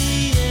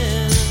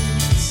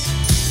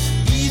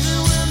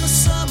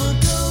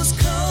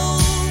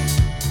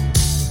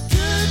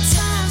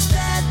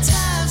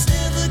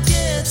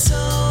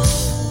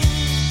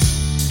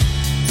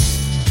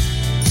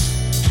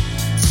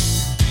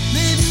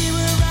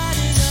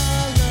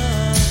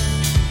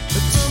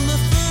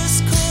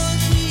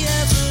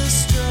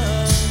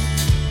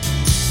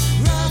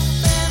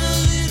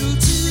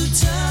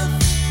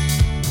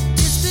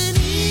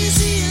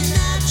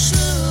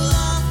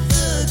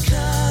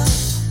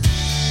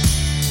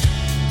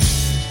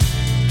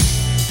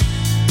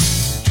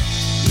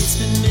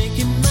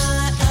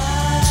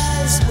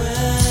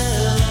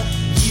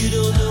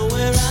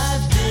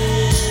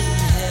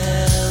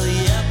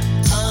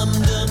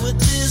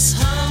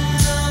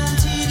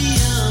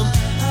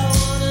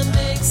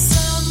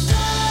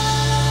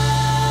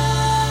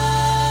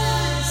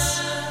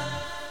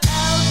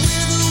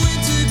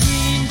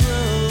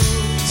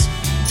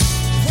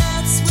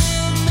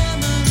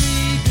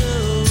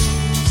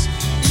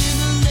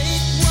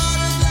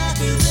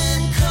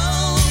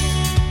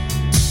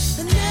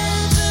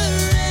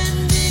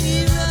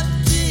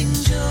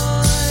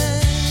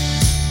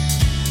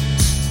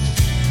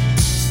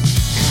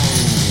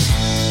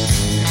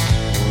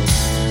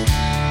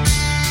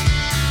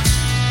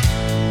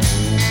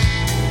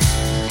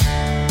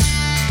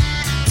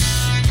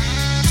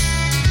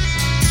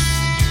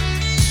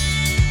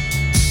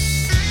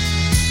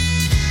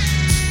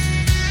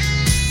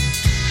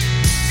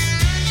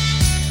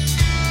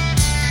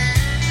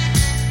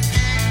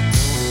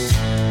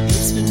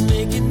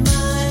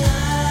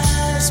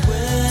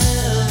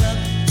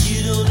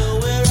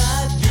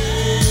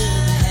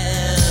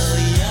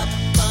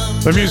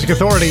The Music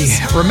Authority.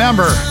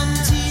 Remember,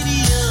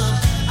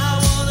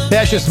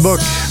 Fascist Book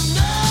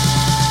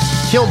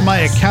killed my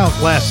account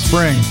last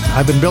spring.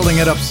 I've been building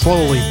it up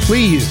slowly.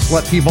 Please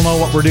let people know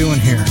what we're doing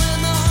here.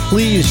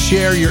 Please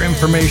share your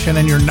information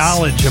and your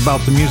knowledge about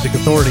the Music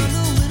Authority.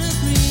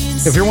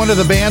 If you're one of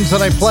the bands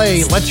that I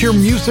play, let your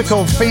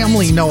musical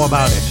family know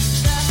about it.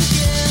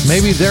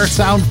 Maybe their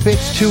sound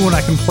fits too and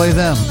I can play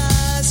them.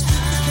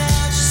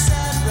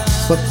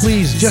 But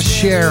please just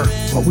share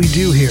what we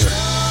do here.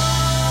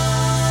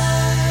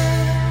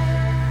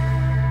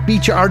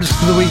 Feature Artist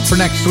of the Week for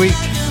next week,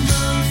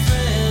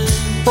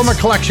 from a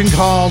collection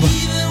called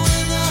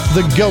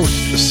The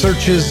Ghost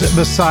Searches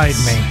Beside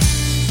Me.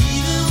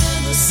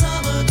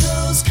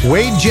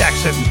 Wade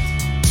Jackson.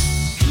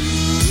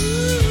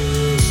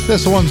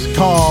 This one's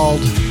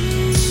called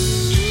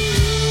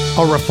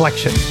A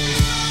Reflection.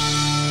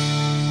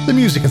 The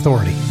Music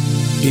Authority.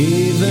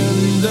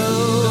 Even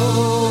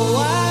though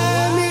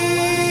I'm in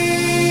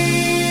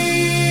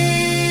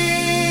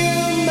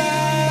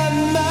my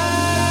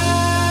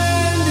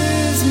mind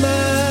is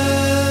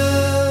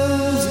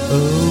miles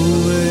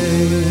away,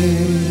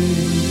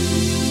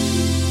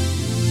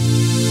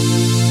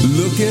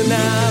 looking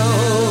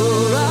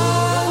out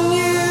on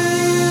you,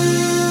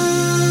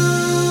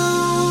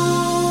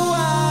 I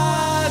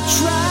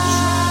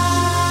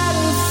try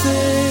to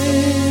think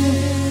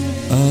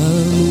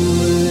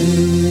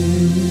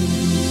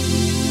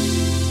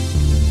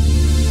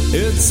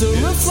it's a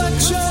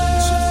reflection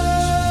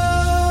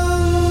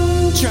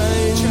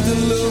trying to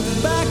look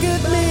back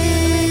at me,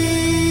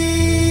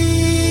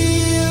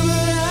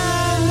 but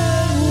I'm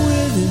not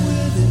with it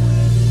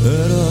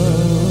at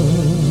all.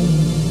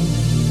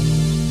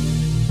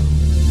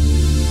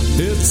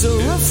 It's a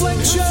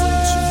reflection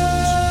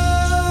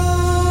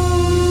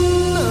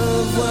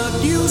of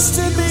what used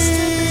to be,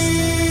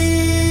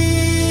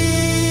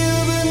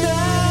 but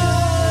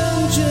now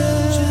I'm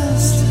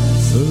just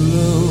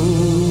alone.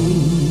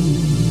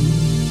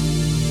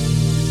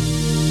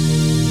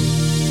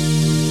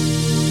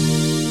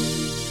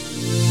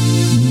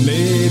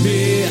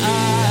 Maybe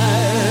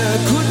I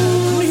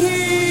couldn't hear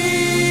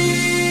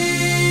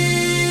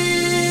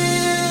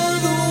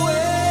the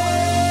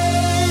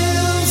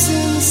waves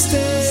in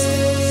stereo,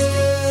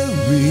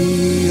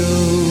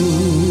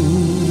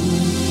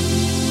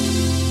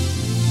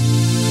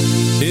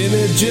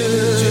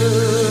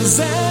 images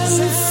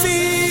and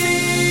fear,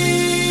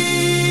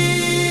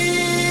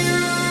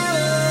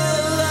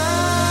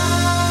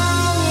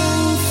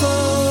 allowing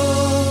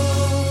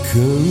for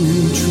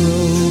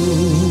control.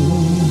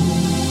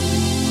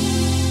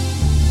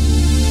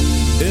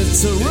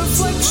 It's a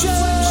reflection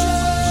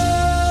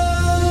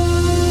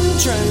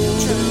trying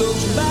to look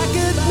back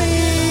at me,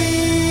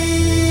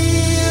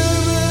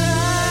 but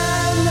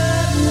I'm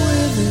not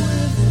with it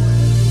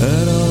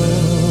at all.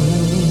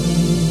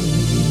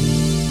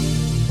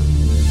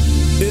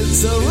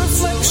 It's a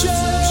reflection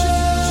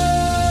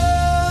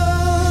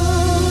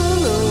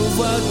of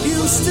what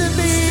used to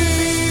be,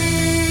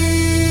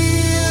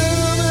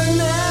 but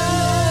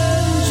now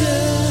I'm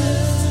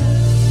just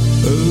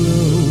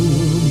alone.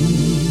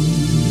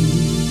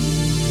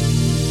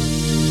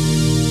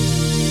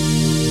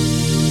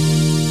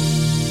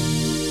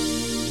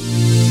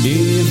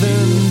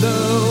 Even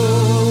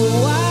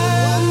though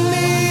I'm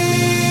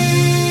in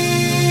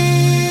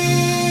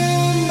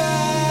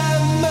my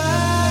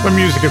mind. The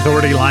Music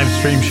Authority live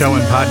stream show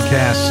and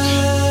podcast.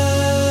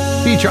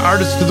 Feature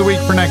Artist of the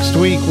Week for next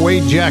week,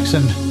 Wade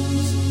Jackson.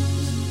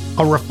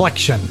 A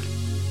Reflection.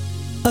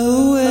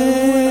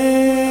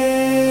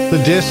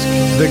 The disc,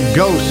 The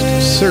Ghost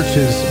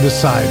Searches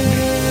Beside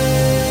Me.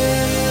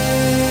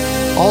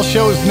 All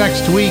shows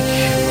next week,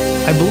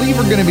 I believe,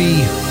 are going to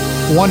be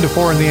 1 to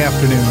 4 in the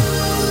afternoon.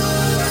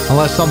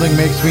 Unless something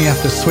makes me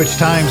have to switch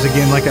times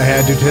again like I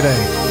had to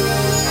today.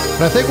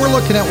 But I think we're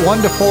looking at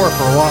 1 to 4 for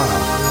a while.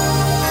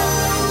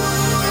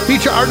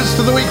 Feature Artist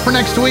of the Week for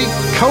next week,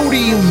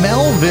 Cody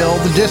Melville.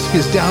 The disc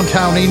is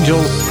Downtown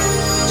Angels,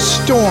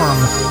 Storm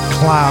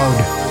Cloud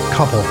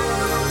Couple.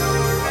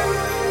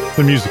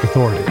 The Music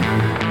Authority.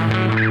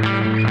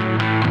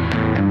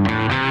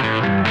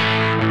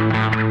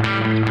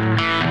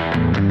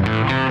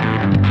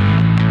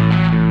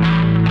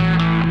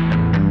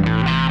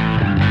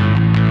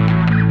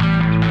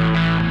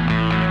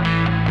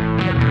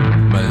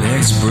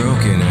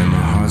 Broken and my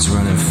heart's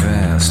running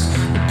fast.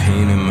 The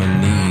pain in my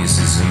knees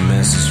is a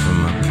message from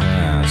my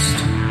past.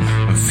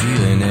 I'm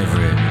feeling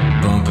every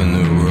bump in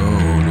the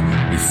road.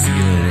 You're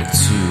feeling it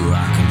too,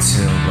 I can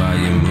tell by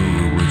your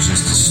mood. We're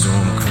just a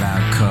storm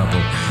cloud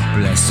couple,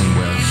 blessed and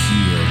well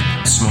healed.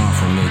 Smart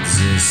from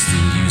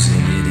existing,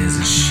 using it as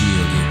a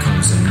shield. Here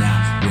comes a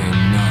night where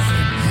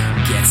nothing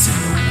gets in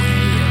the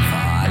way of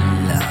our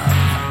love.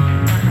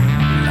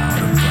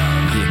 Lord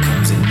above, here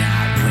comes a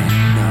night when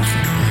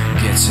nothing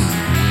gets in the way.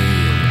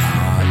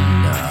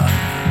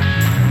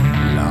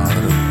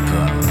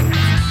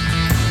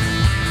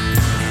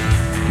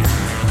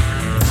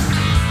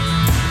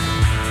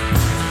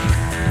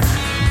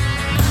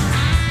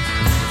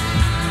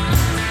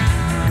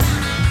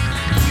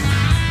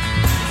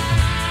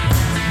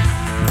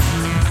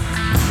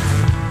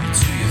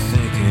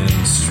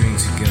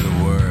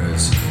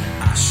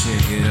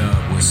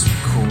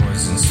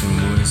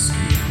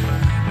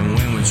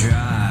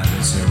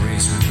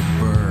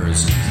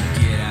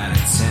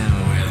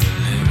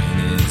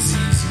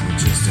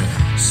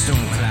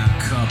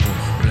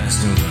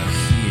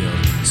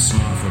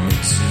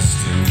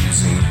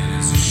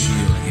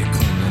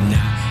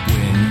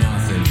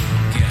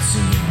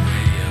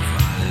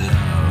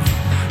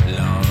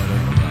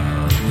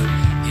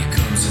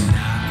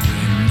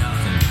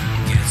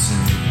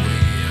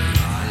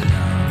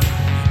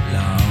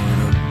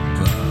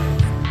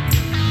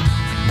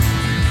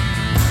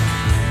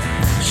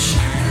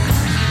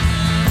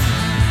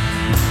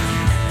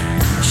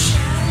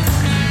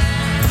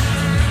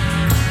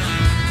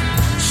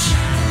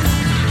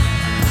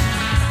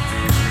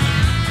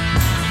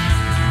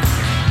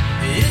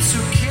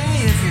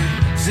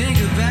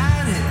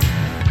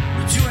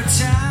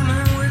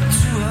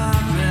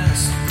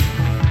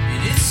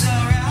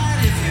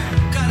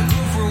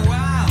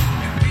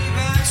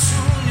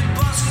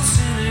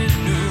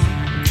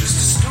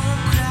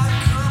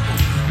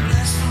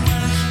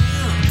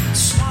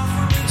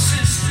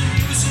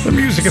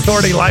 Music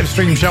Authority live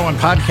stream show and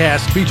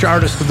podcast. Feature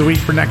artist of the week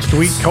for next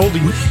week,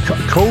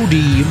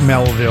 Cody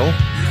Melville.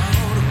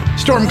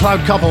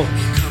 Stormcloud Couple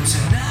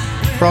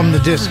from the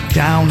disc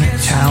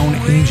Downtown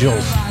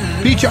Angels.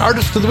 Feature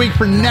artist of the week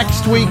for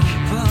next week,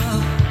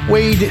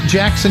 Wade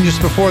Jackson.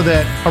 Just before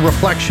that, A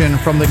Reflection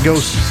from The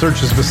Ghost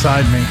Searches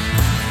Beside Me.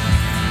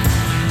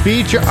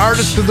 Feature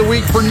artist of the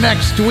week for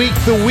next week,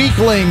 The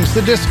Weaklings.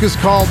 The disc is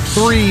called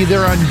 3.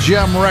 They're on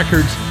Gem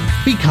Records.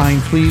 Be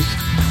kind, please.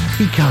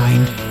 Be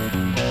kind.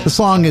 The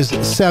song is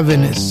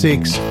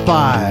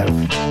 765.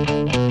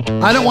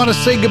 I don't want to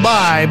say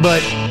goodbye,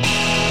 but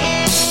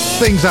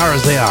things are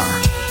as they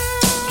are.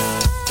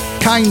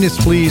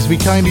 Kindness, please. Be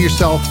kind to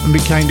yourself and be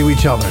kind to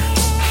each other.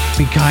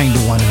 Be kind to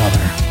one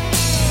another.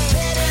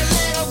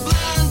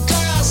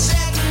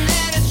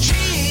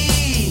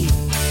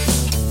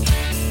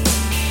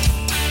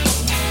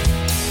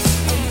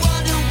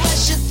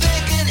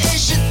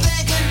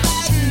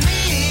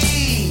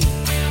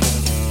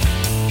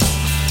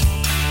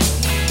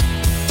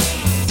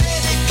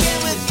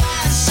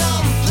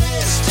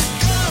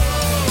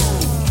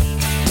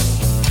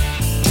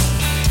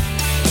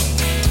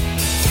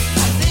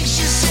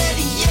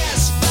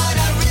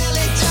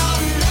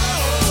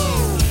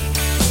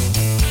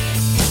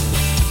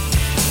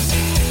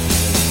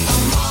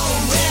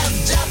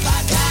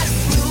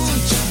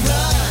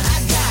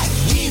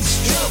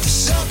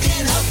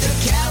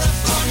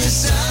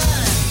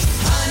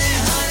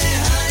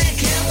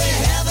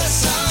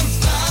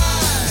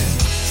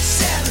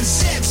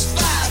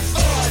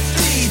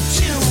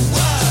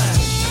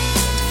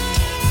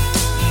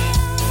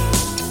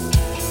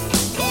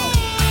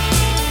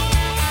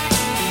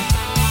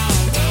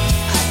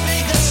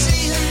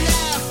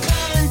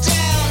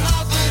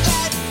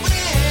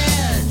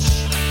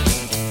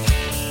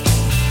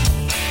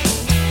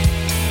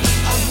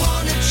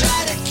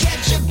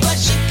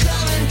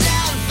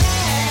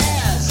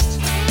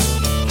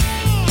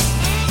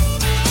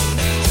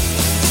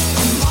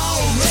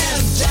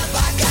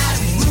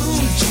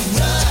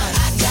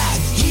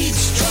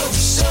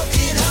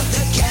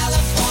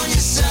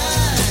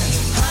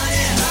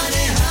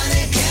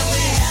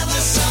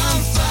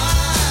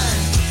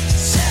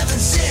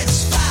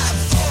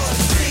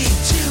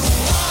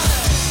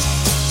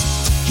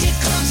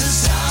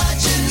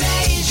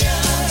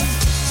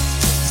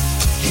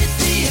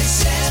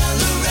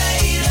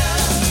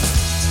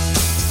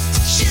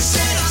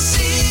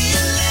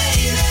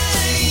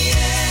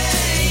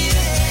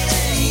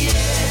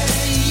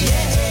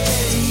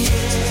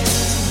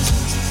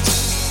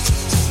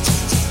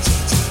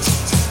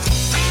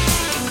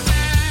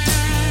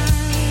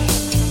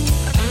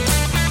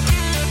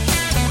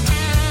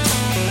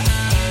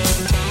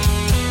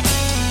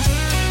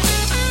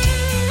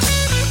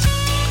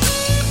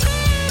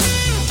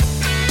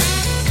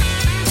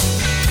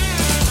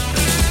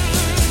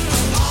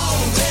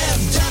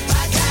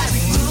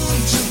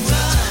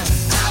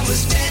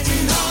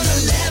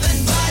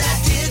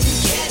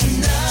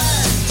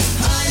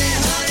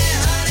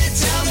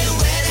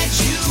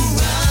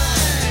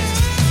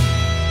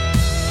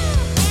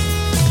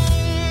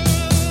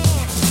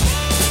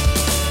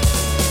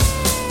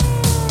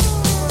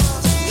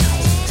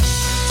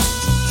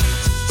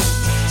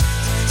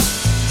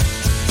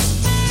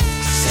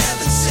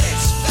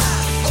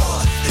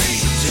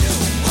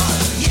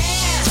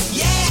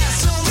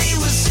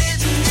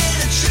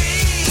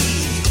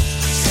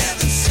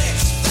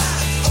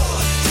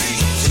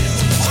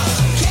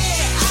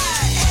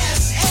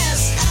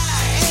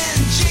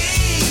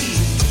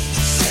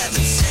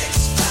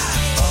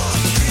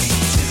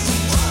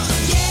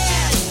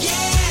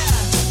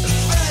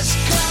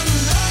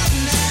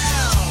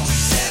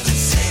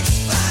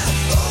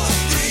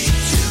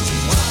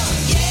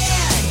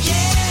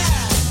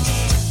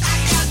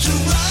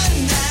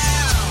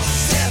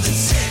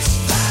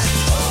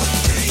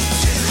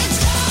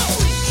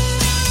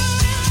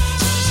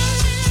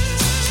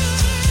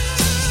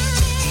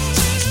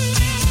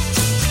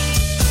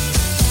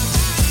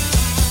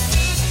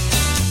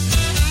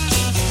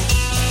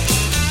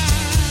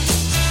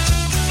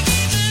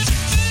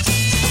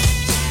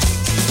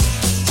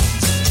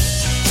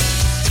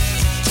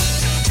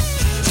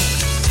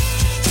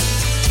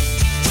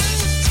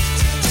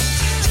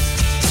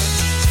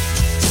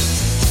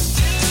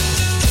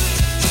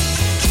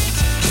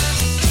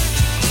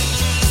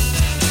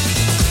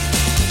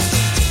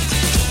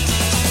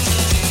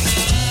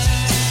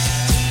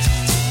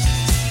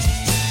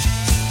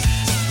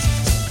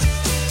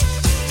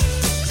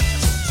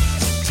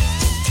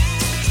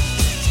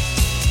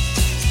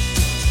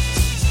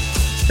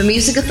 The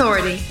Music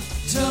Authority.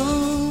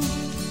 Don't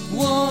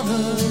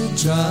wanna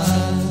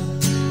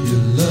drive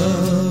your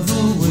love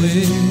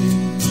away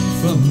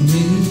from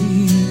me.